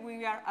begin with,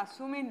 we are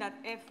assuming that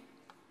F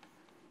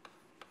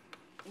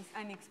is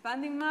an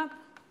expanding map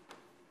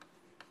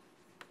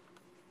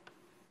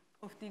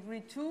of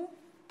degree 2.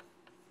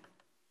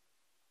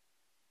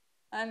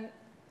 And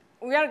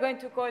we are going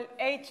to call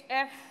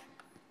HF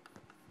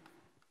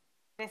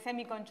the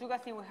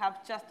semi-conjugacy we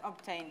have just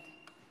obtained.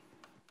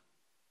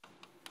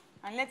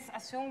 And let's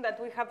assume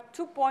that we have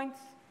 2 points,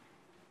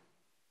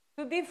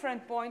 2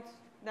 different points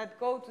that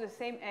go to the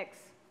same X.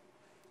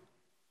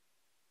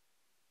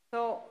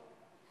 So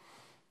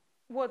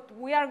what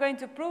we are going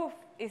to prove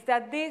is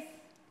that this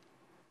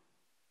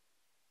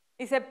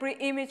is a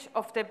pre-image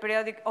of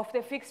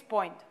the fixed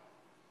point.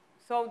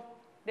 So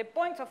the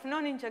points of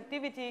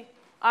non-injectivity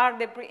are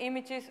the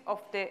pre-images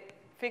of the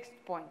fixed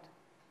point.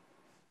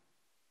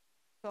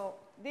 So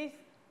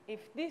if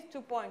these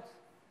 2 points,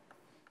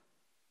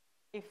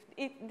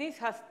 this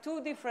has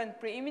 2 different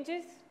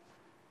pre-images,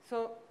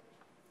 so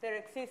there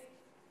exists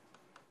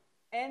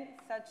n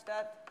such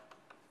that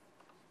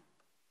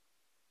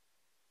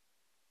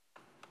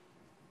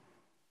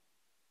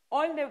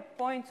all the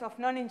points of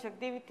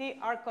non-injectivity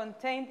are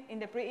contained in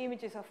the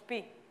pre-images of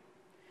P.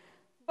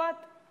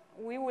 But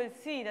we will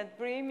see that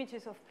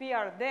pre-images of P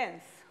are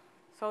dense.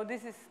 So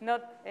this is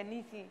not an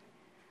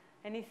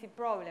easy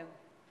problem.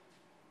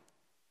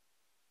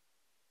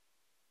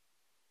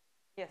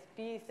 Yes,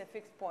 P is the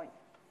fixed point.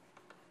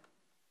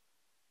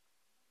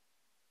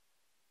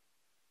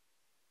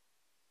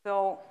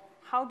 So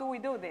how do we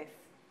do this?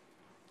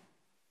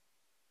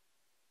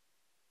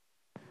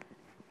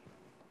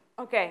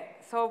 Okay,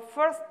 so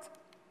first,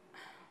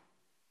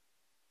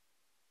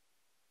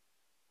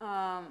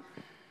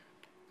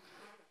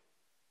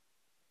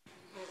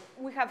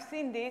 we have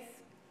seen this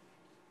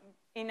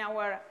in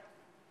our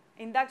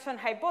induction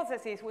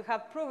hypothesis. We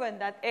have proven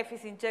that F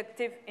is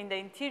injective in the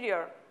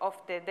interior of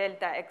the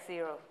delta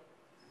X0.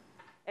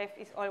 F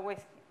is always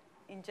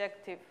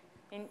injective.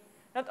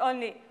 Not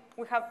only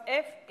we have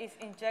F is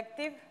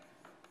injective,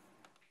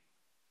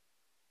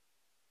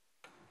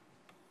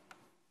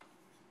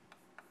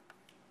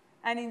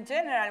 and in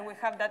general, we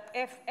have that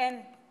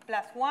Fn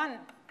plus 1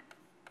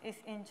 is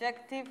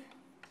injective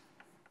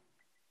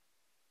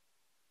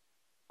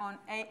on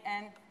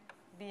An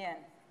Bn.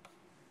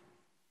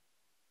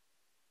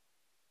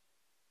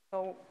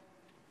 So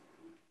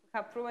we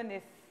have proven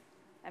this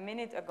a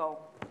minute ago.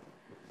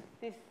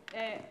 This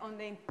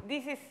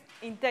this is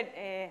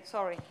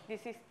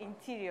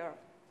interior.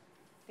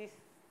 This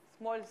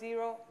small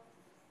 0.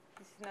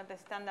 This is not the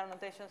standard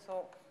notation,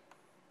 so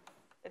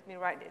let me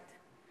write it.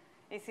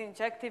 It's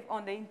injective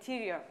on the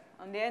interior.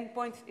 On the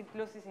endpoints, it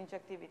loses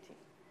injectivity.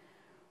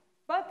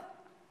 But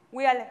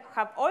we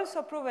have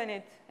also proven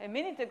it a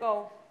minute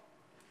ago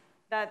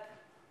that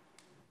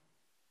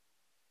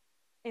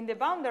in the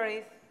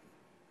boundaries,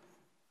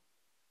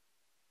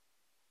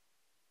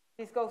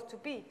 this goes to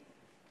P.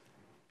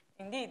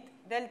 Indeed,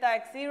 delta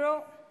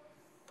X0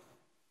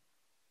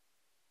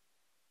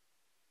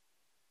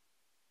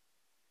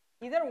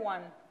 either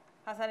one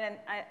has an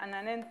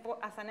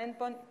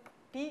endpoint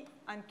P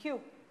and Q.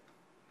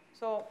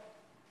 So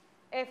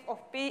F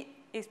of P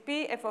is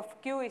P, F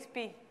of Q is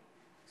P.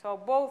 So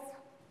both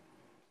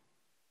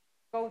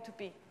go to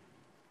P.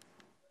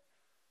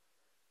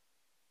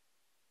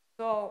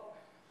 So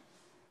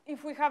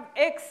if we have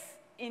X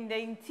in the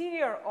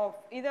interior of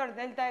either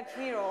delta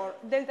X0 or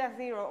delta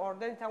 0 or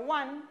delta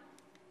 1,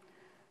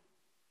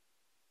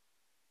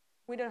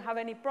 we don't have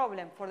any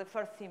problem for the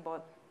first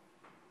symbol.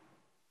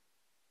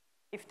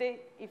 If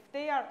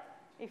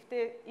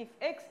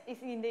X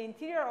is in the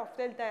interior of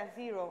delta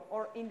 0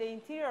 or in the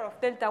interior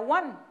of delta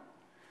 1,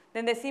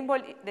 then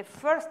the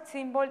first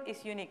symbol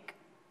is unique.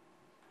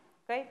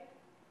 Okay?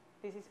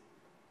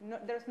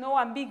 There's no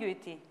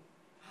ambiguity.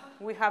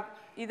 We have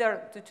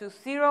either to choose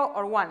 0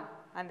 or 1,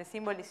 and the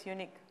symbol is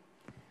unique.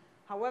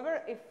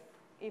 However,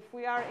 if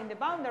we are in the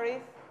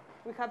boundaries,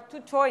 we have two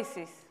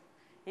choices.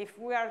 If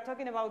we are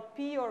talking about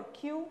P or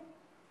Q,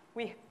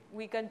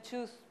 we can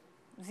choose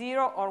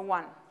 0 or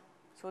 1.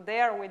 So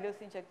there we lose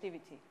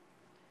injectivity.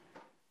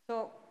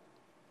 So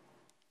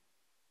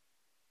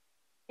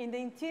in the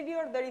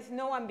interior, there is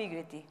no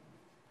ambiguity,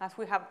 as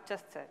we have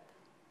just said.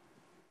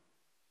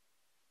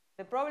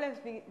 The problems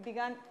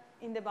began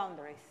in the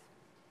boundaries.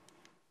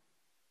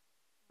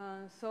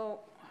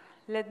 So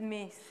let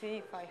me see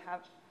if I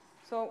have.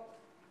 So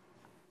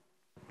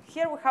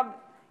here we have,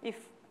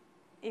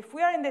 if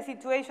we are in the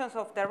situations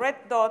of the red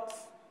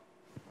dots,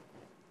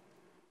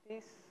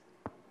 this.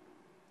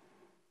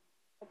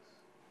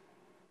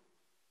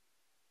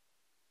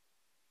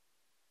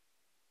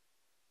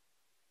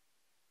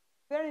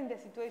 If we are in the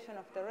situation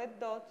of the red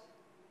dots,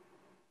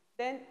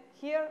 then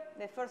here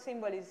the first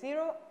symbol is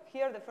 0,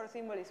 here the first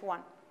symbol is 1.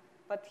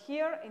 But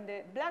here in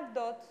the black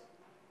dots,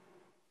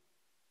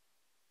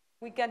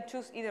 we can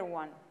choose either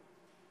one.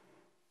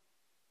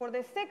 For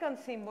the second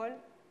symbol,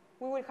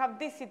 we will have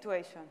this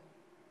situation.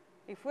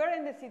 If we are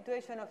in the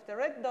situation of the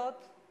red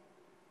dot,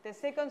 the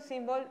second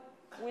symbol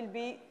will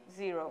be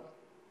 0.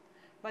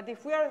 But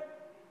if we are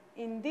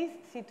in this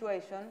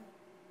situation,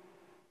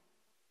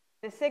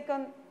 the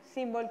second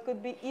symbol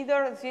could be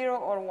either 0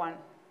 or 1,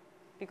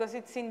 because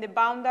it's in the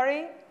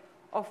boundary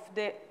of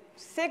the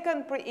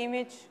second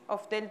pre-image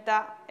of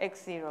delta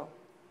X0.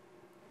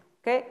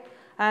 Okay?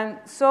 And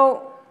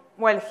so,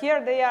 well,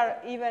 here they are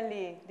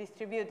evenly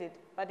distributed,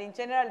 but in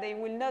general they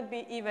will not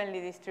be evenly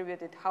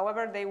distributed.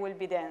 However, they will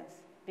be dense,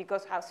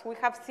 because as we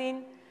have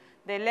seen,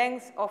 the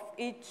length of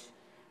each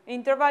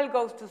interval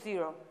goes to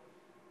 0.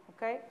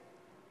 Okay?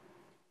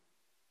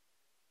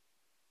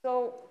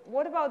 So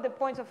what about the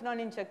points of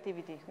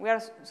non-injectivity? We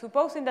are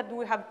supposing that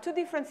we have two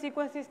different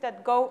sequences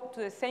that go to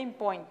the same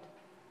point.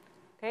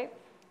 Okay?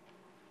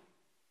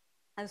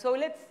 And so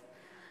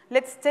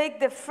let's take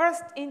the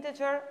first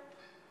integer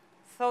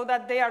so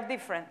that they are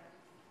different.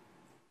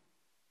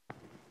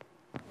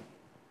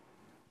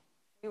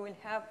 We will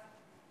have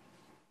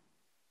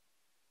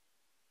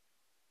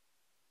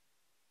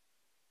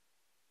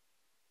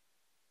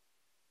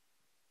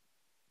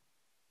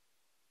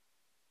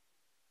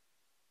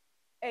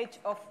h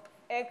of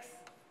x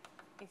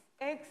is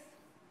x,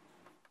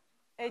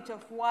 h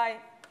of y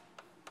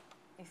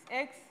is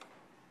x,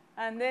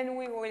 And then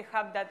we will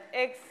have that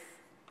x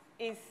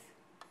is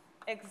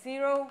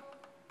x0,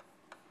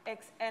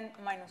 xn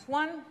minus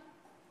 1.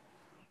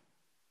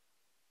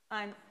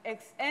 And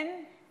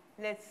xn,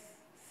 let's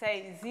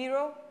say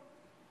 0,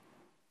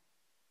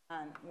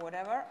 and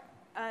whatever.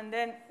 And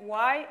then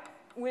y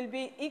will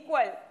be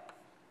equal.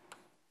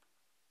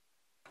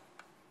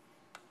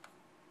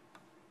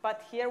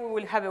 But here we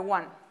will have a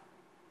 1.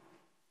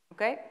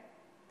 Okay?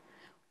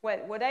 Well,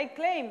 what I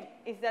claim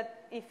is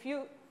that if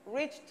you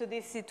reach to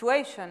this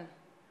situation,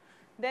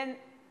 then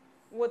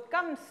what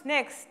comes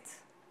next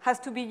has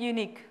to be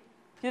unique.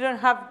 You don't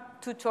have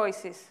two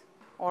choices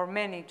or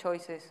many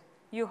choices.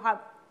 You have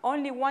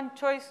only one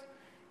choice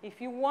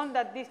if you want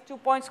that these 2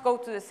 points go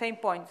to the same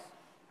points.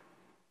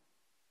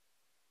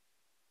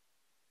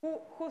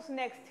 Who's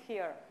next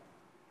here?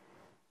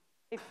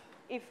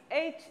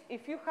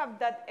 If you have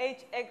that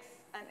hx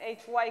and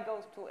hy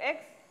goes to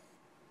x,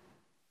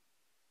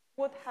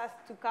 what has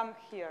to come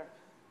here?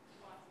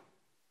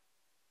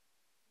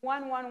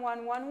 1, 1,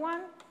 1, 1,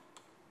 1,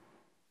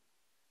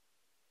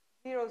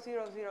 0,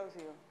 0, 0,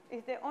 0.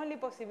 It's the only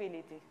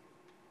possibility.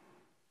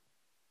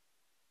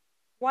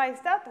 Why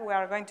is that? We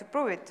are going to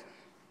prove it.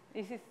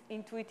 This is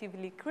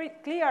intuitively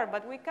clear,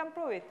 but we can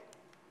prove it.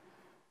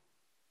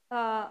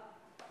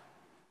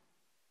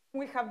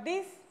 We have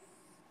this,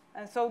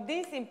 and so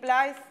this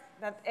implies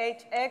that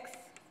hx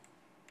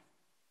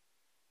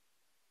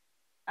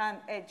and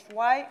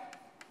hy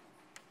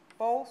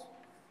both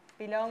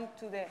belong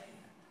to the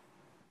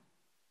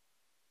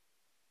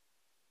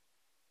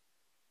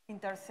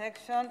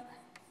intersection.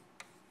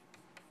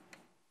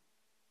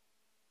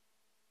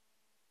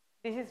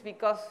 This is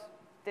because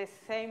the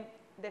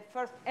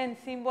first n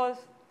symbols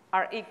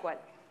are equal.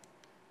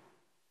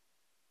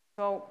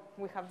 So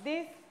we have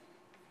this.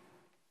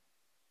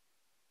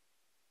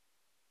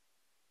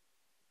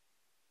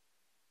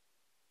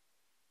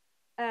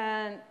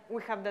 And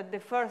we have that the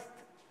first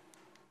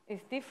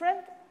is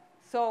different.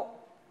 So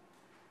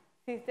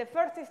since the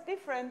first is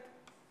different,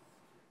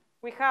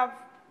 we have,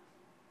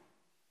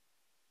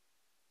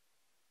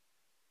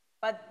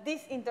 but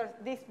this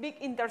big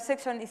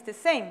intersection is the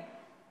same.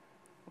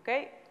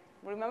 Okay?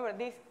 Remember,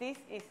 this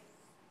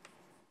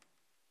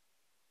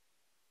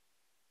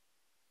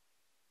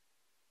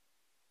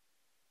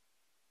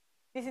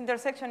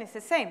intersection is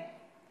the same.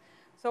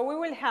 So we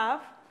will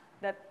have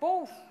that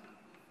both,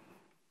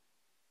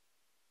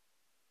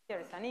 here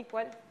is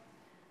unequal,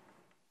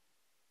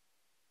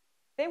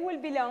 they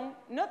will belong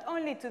not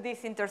only to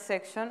this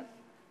intersection,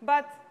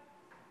 but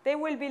they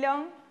will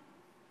belong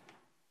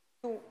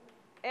to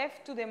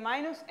f to the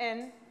minus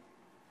n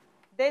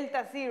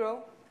delta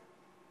 0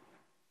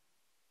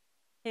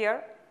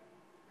 here.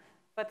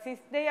 But since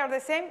they are the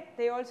same,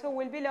 they also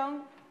will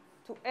belong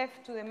to f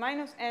to the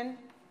minus n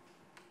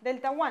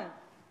delta 1.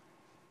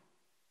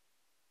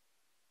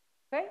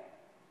 Okay?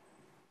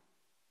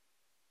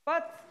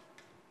 But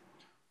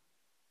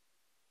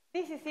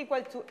this is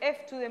equal to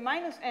f to the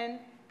minus n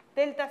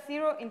delta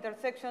 0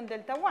 intersection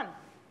delta 1.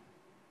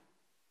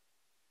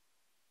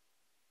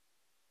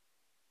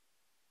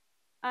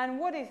 And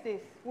what is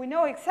this? We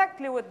know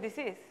exactly what this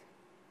is.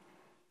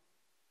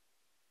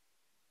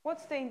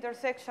 What's the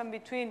intersection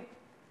between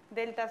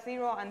delta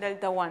 0 and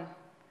delta 1?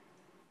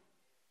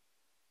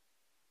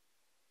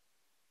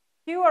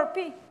 Q or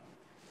P.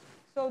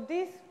 So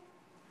this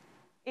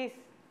is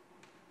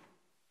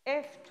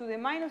f to the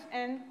minus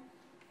n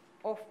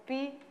of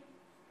P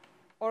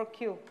or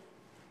Q.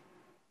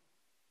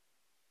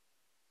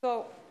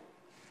 So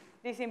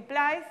this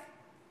implies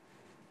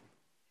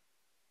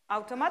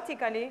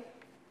automatically,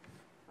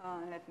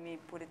 let me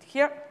put it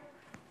here.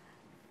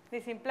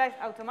 This implies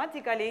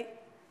automatically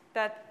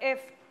that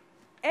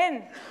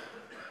Fn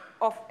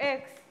of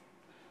x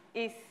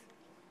is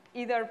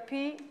either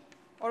P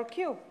or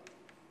Q.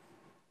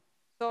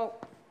 So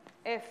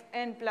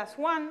Fn plus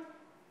 1,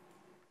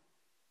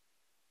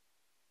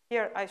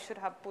 here I should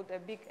have put a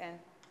big N.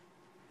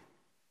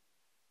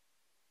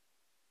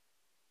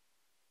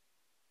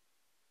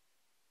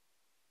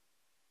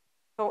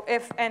 So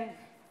Fn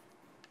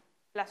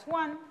plus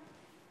 1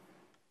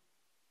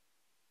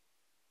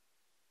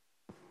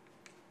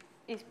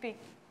 is P.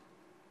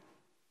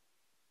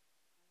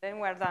 Then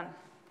we're done.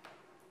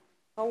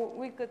 So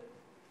we could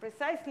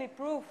precisely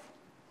prove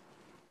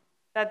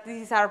that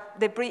these are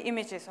the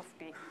pre-images of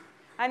P.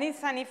 And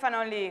it's an if and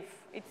only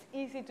if. It's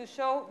easy to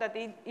show that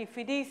if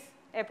it is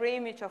a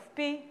pre-image of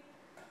P,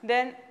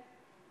 then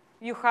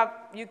you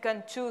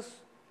can choose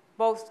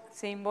both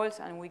symbols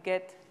and we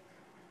get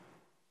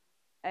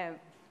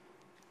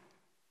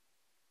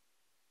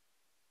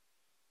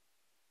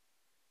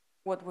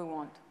what we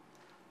want.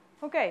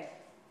 Okay,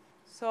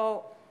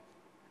 so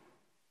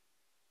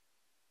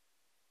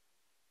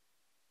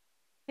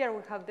here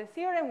we have the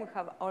theorem. We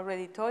have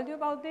already told you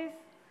about this.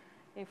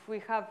 If we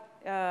have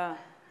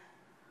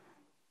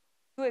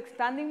two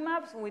expanding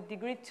maps with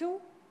degree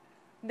 2,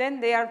 then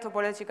they are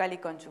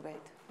topologically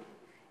conjugate.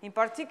 In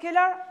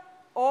particular,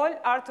 all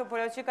are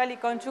topologically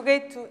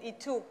conjugate to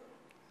E2.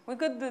 We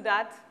could do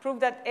that, prove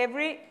that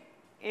every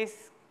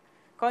is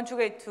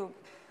conjugate to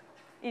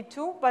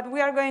E2, but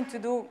we are going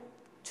to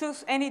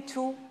choose any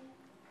two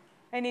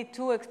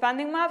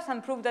expanding maps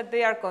and prove that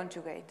they are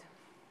conjugate.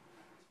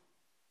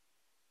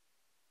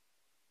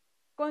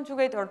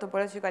 Conjugate or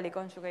topologically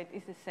conjugate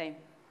is the same.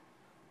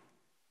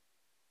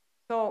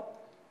 So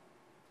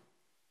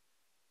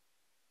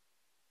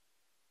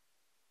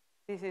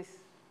this is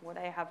what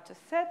I have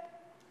just said.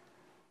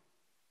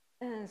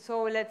 And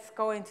so let's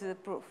go into the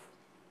proof.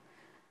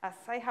 As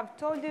I have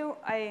told you,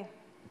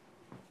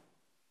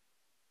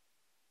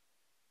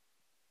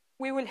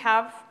 we will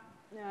have,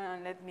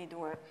 let me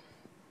do it.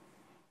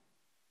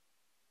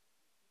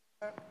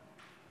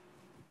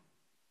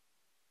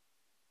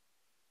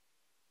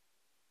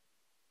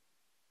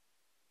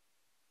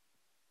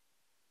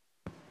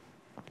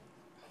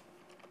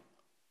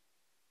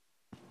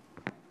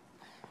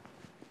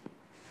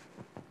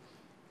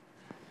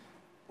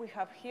 We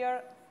have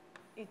here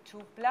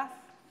E2 plus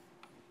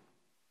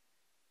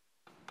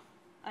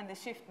and the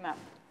shift map.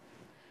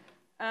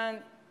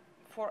 And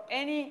for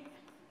any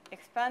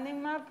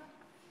expanding map,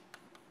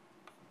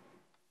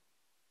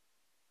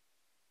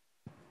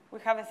 we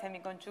have a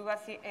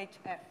semiconjugacy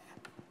HF.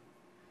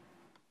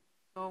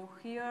 So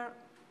here,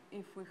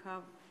 if we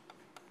have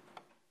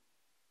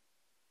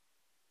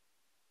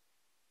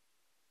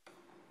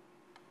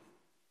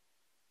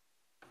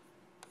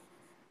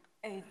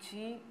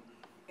HG,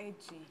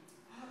 HG.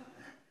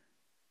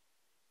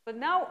 But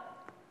now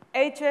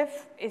HF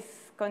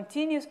is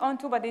continuous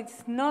onto, but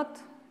it's not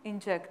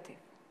injective.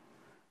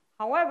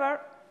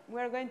 However,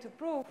 we're going to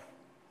prove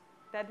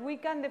that we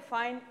can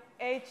define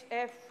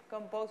HF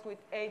composed with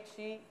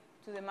HG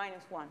to the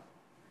 -1,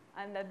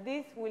 and that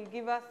this will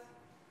give us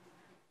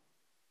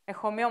a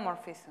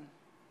homeomorphism.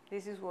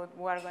 This is what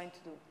we are going to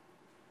do.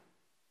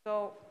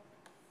 So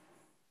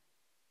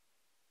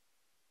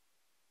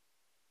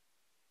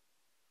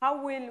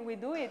how will we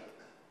do it?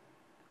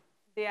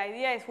 The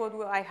idea is what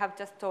I have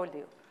just told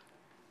you.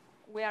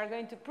 We are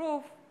going to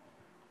prove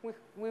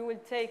we will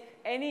take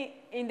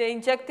any, in the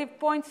injective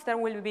points, there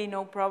will be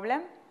no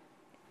problem,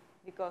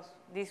 because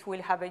this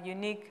will have a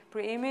unique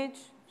preimage,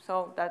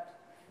 so that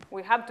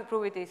we have to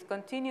prove it is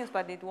continuous,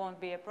 but it won't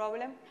be a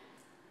problem.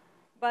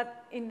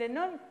 But in the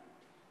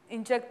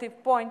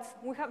non-injective points,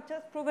 we have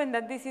just proven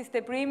that this is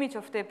the preimage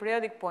of the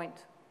periodic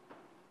point.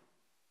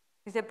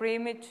 It's the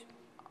preimage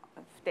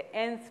of the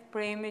nth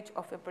preimage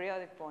of a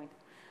periodic point.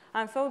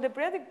 And so the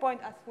periodic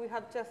point, as we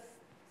have just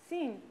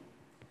seen,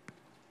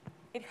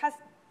 it has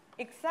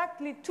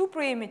exactly two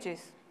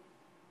preimages.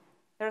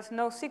 There's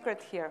no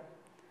secret here.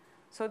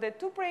 So the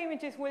two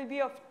preimages will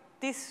be of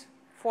this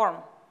form.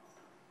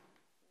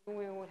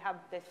 We will have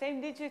the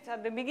same digits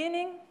at the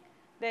beginning,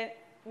 then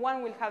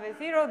one will have a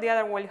 0, the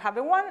other will have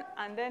a 1,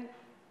 and then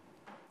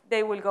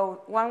they will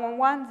go 1, 1,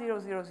 1, 0,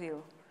 0,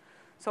 0.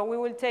 So we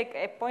will take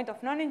a point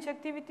of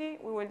non-injectivity,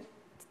 we will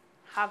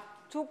have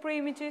two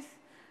preimages,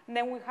 and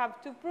then we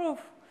have to prove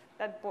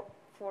that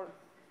for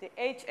the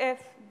HF,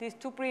 these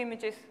two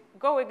preimages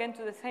go again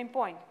to the same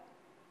point.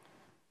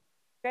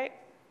 Okay?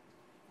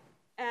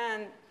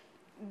 And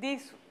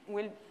this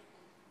will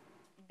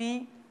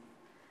be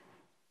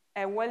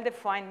a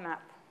well-defined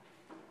map.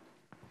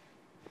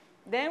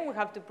 Then we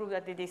have to prove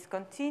that it is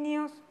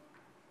continuous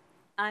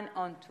and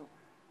onto.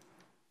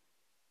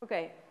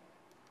 Okay.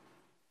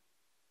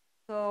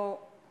 So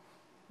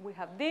we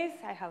have this.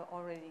 I have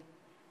already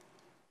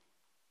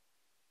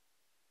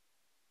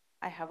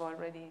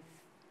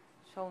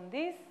shown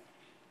this.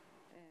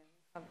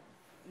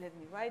 Let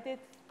me write it.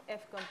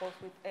 F composed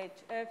with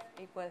HF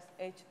equals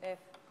HF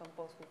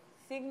composed with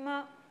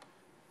sigma.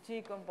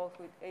 G composed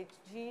with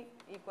HG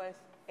equals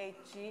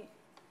HG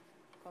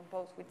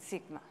composed with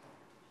sigma.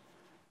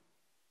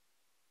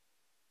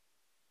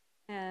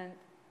 And,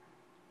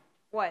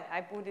 well,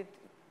 I put it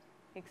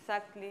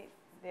exactly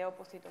the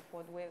opposite of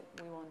what we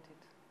wanted.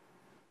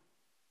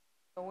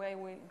 So we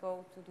will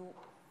go to do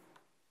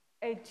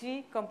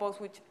HG composed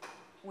with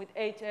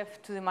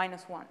HF to the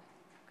 -1.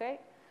 Okay?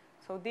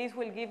 So this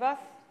will give us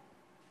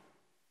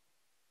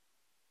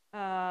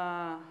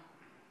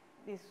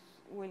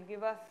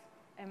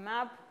a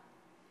map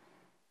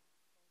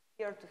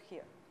here to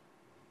here.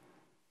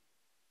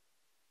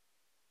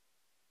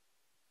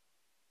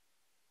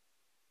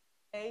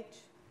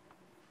 H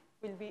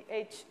will be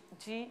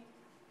HG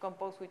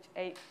composed with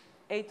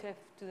HF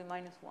to the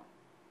 -1.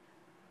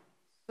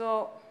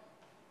 So,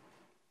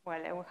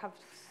 well, I will have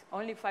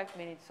only 5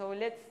 minutes. So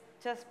let's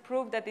just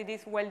prove that it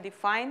is well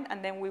defined,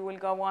 and then we will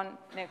go on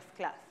next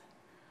class.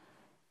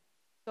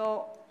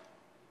 So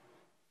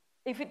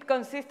if it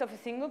consists of a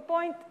single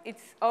point,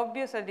 it's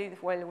obvious that it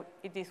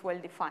is well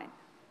defined.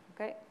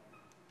 Okay?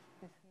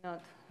 It's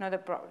not a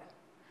problem.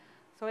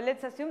 So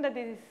let's assume that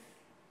it is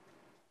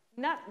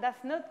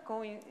does not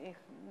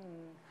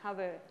have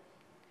a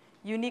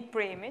unique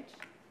preimage.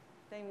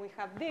 Then we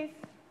have this.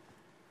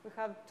 We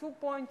have 2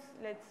 points.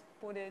 Let's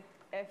put it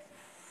F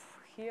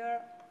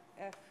here,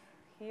 F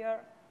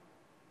here.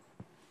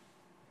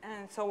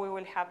 And so we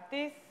will have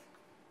this.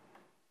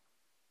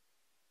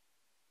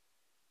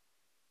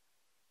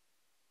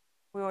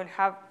 We will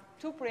have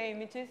two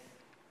preimages.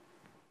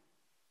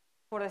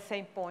 for the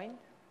same point.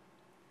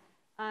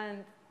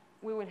 And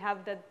we will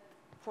have that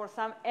for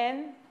some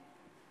n,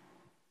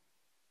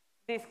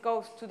 this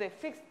goes to the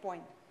fixed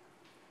point.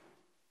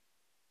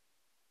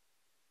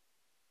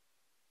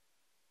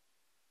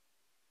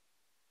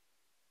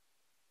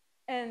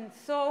 And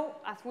so,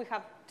 as we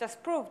have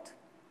just proved,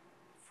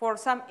 for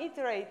some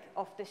iterate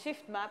of the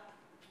shift map,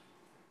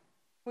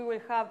 we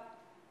will have,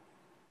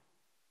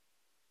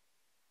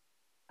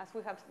 as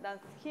we have done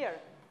here,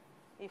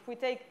 if we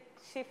take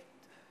shift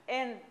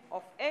n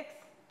of x,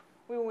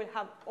 we will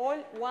have all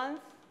ones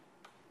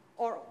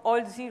or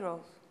all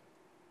zeros.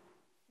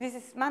 This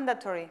is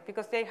mandatory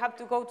because they have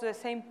to go to the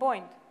same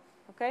point,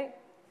 okay?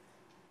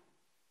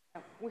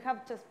 We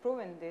have just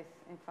proven this,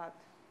 in fact.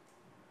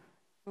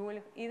 We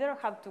will either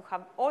have to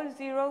have all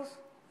zeros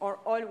or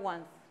all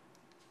ones.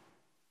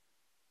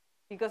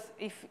 Because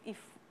if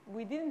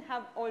we didn't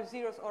have all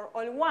zeros or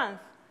all ones,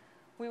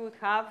 we would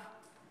have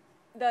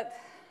that.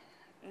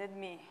 Let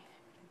me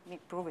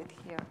prove it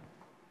here.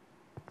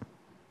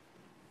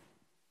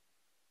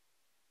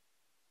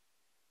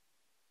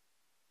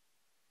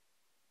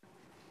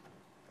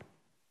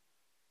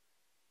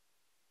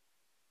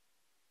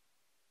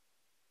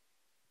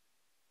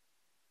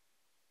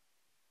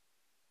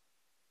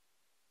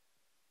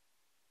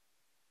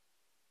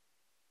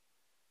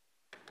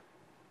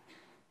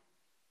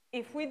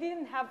 If we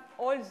didn't have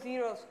all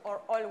zeros or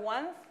all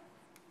ones,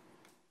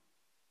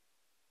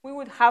 we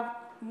would have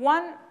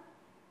one.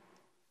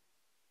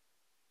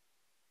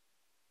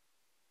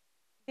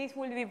 This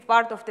will be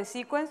part of the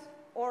sequence,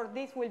 or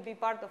this will be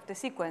part of the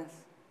sequence,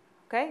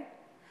 okay?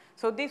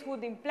 So this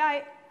would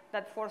imply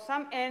that for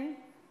some n,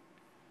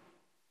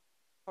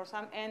 for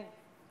some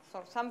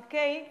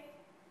k,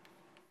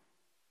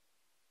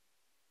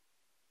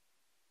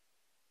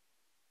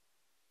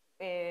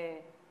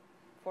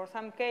 for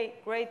some k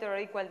greater or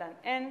equal than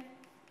n,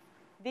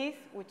 this,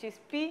 which is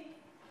p,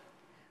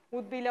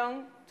 would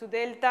belong to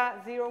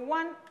delta 0,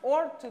 1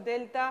 or to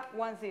delta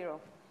 1, 0.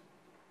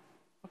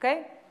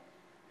 Okay?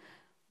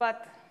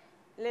 But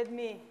let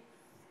me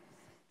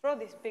draw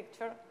this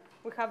picture.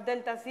 We have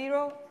delta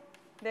 0,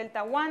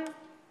 delta 1,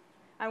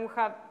 and we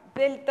have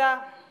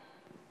delta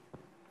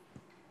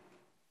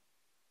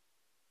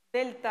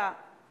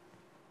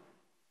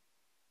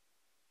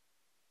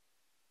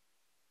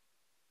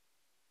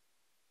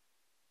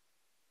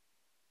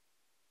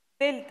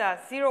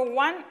 0,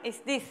 1 is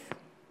this,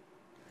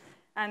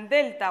 and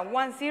delta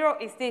 1, 0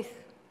 is this,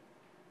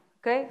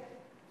 okay?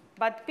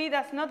 But P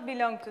does not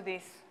belong to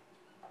this.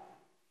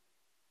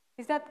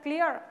 Is that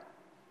clear?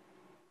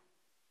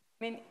 I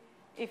mean,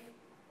 if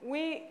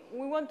we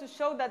want to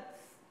show that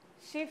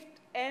shift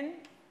n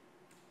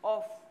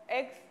of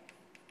x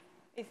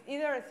is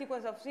either a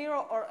sequence of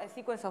 0 or a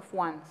sequence of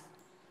 1s.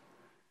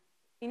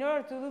 In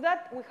order to do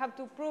that, we have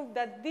to prove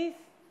that this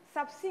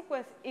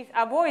subsequence is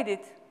avoided.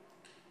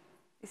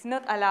 It's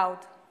not allowed.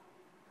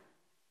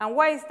 And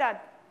why is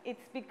that?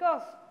 It's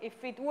because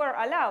if it were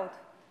allowed,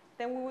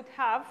 then we would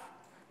have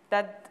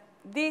that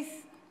this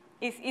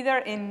is either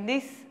in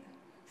this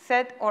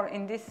set or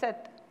in this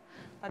set.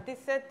 But this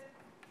set,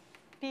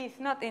 P is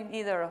not in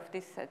either of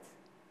these sets.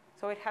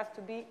 So it has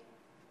to be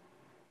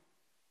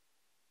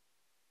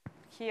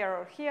here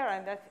or here,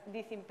 and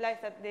this implies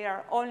that they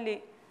are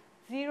only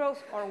zeros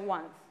or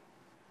ones.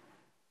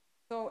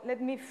 So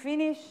let me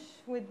finish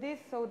with this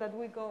so that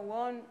we go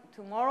on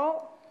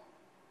tomorrow.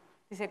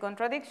 It's a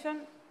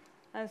contradiction.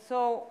 And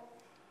so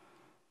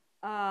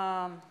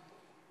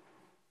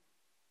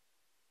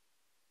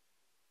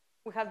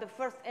we have the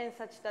first n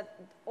such that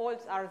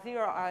alls are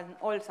 0 and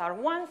alls are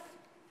 1s.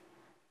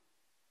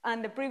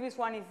 And the previous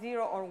one is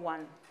 0 or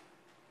 1.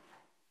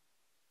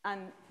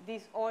 And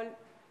these all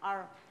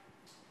are,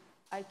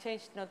 I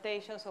changed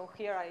notation, so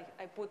here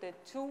I put a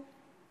 2.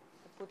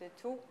 I put a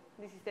 2.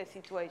 This is the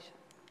situation.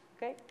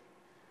 Okay?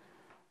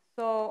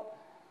 So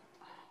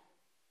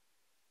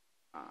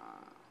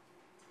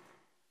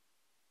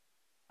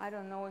I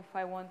don't know if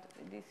I want,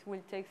 this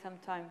will take some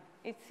time.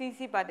 It's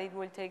easy, but it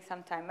will take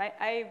some time.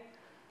 I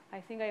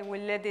think I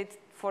will let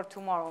it for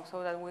tomorrow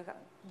so that we can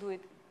do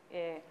it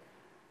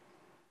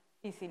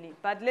easily.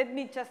 But let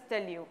me just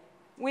tell you,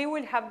 we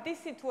will have this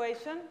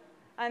situation,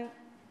 and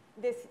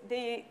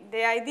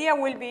the idea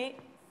will be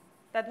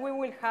that we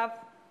will have,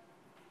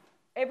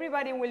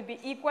 everybody will be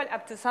equal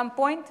up to some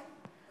point,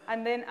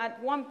 and then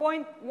at one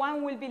point,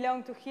 one will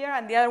belong to here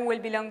and the other will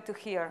belong to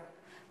here.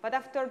 But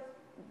after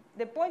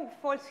the point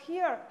falls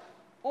here,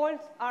 all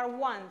are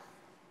ones.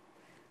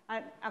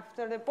 And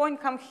after the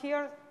point comes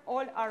here,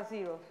 all are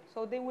zeros.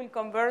 So they will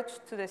converge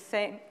to the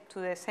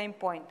same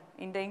point.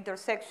 In the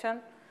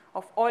intersection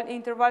of all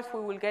intervals, we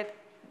will get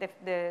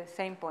the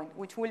same point,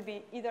 which will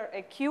be either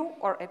a Q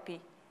or a P.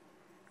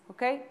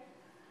 Okay?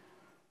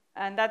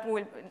 And that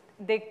will,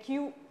 the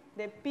Q,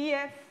 the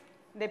PF,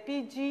 the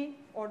PG,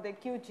 or the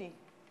QG.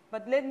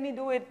 But let me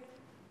do it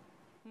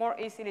more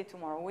easily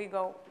tomorrow. We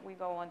go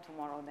on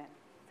tomorrow then.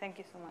 Thank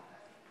you so much.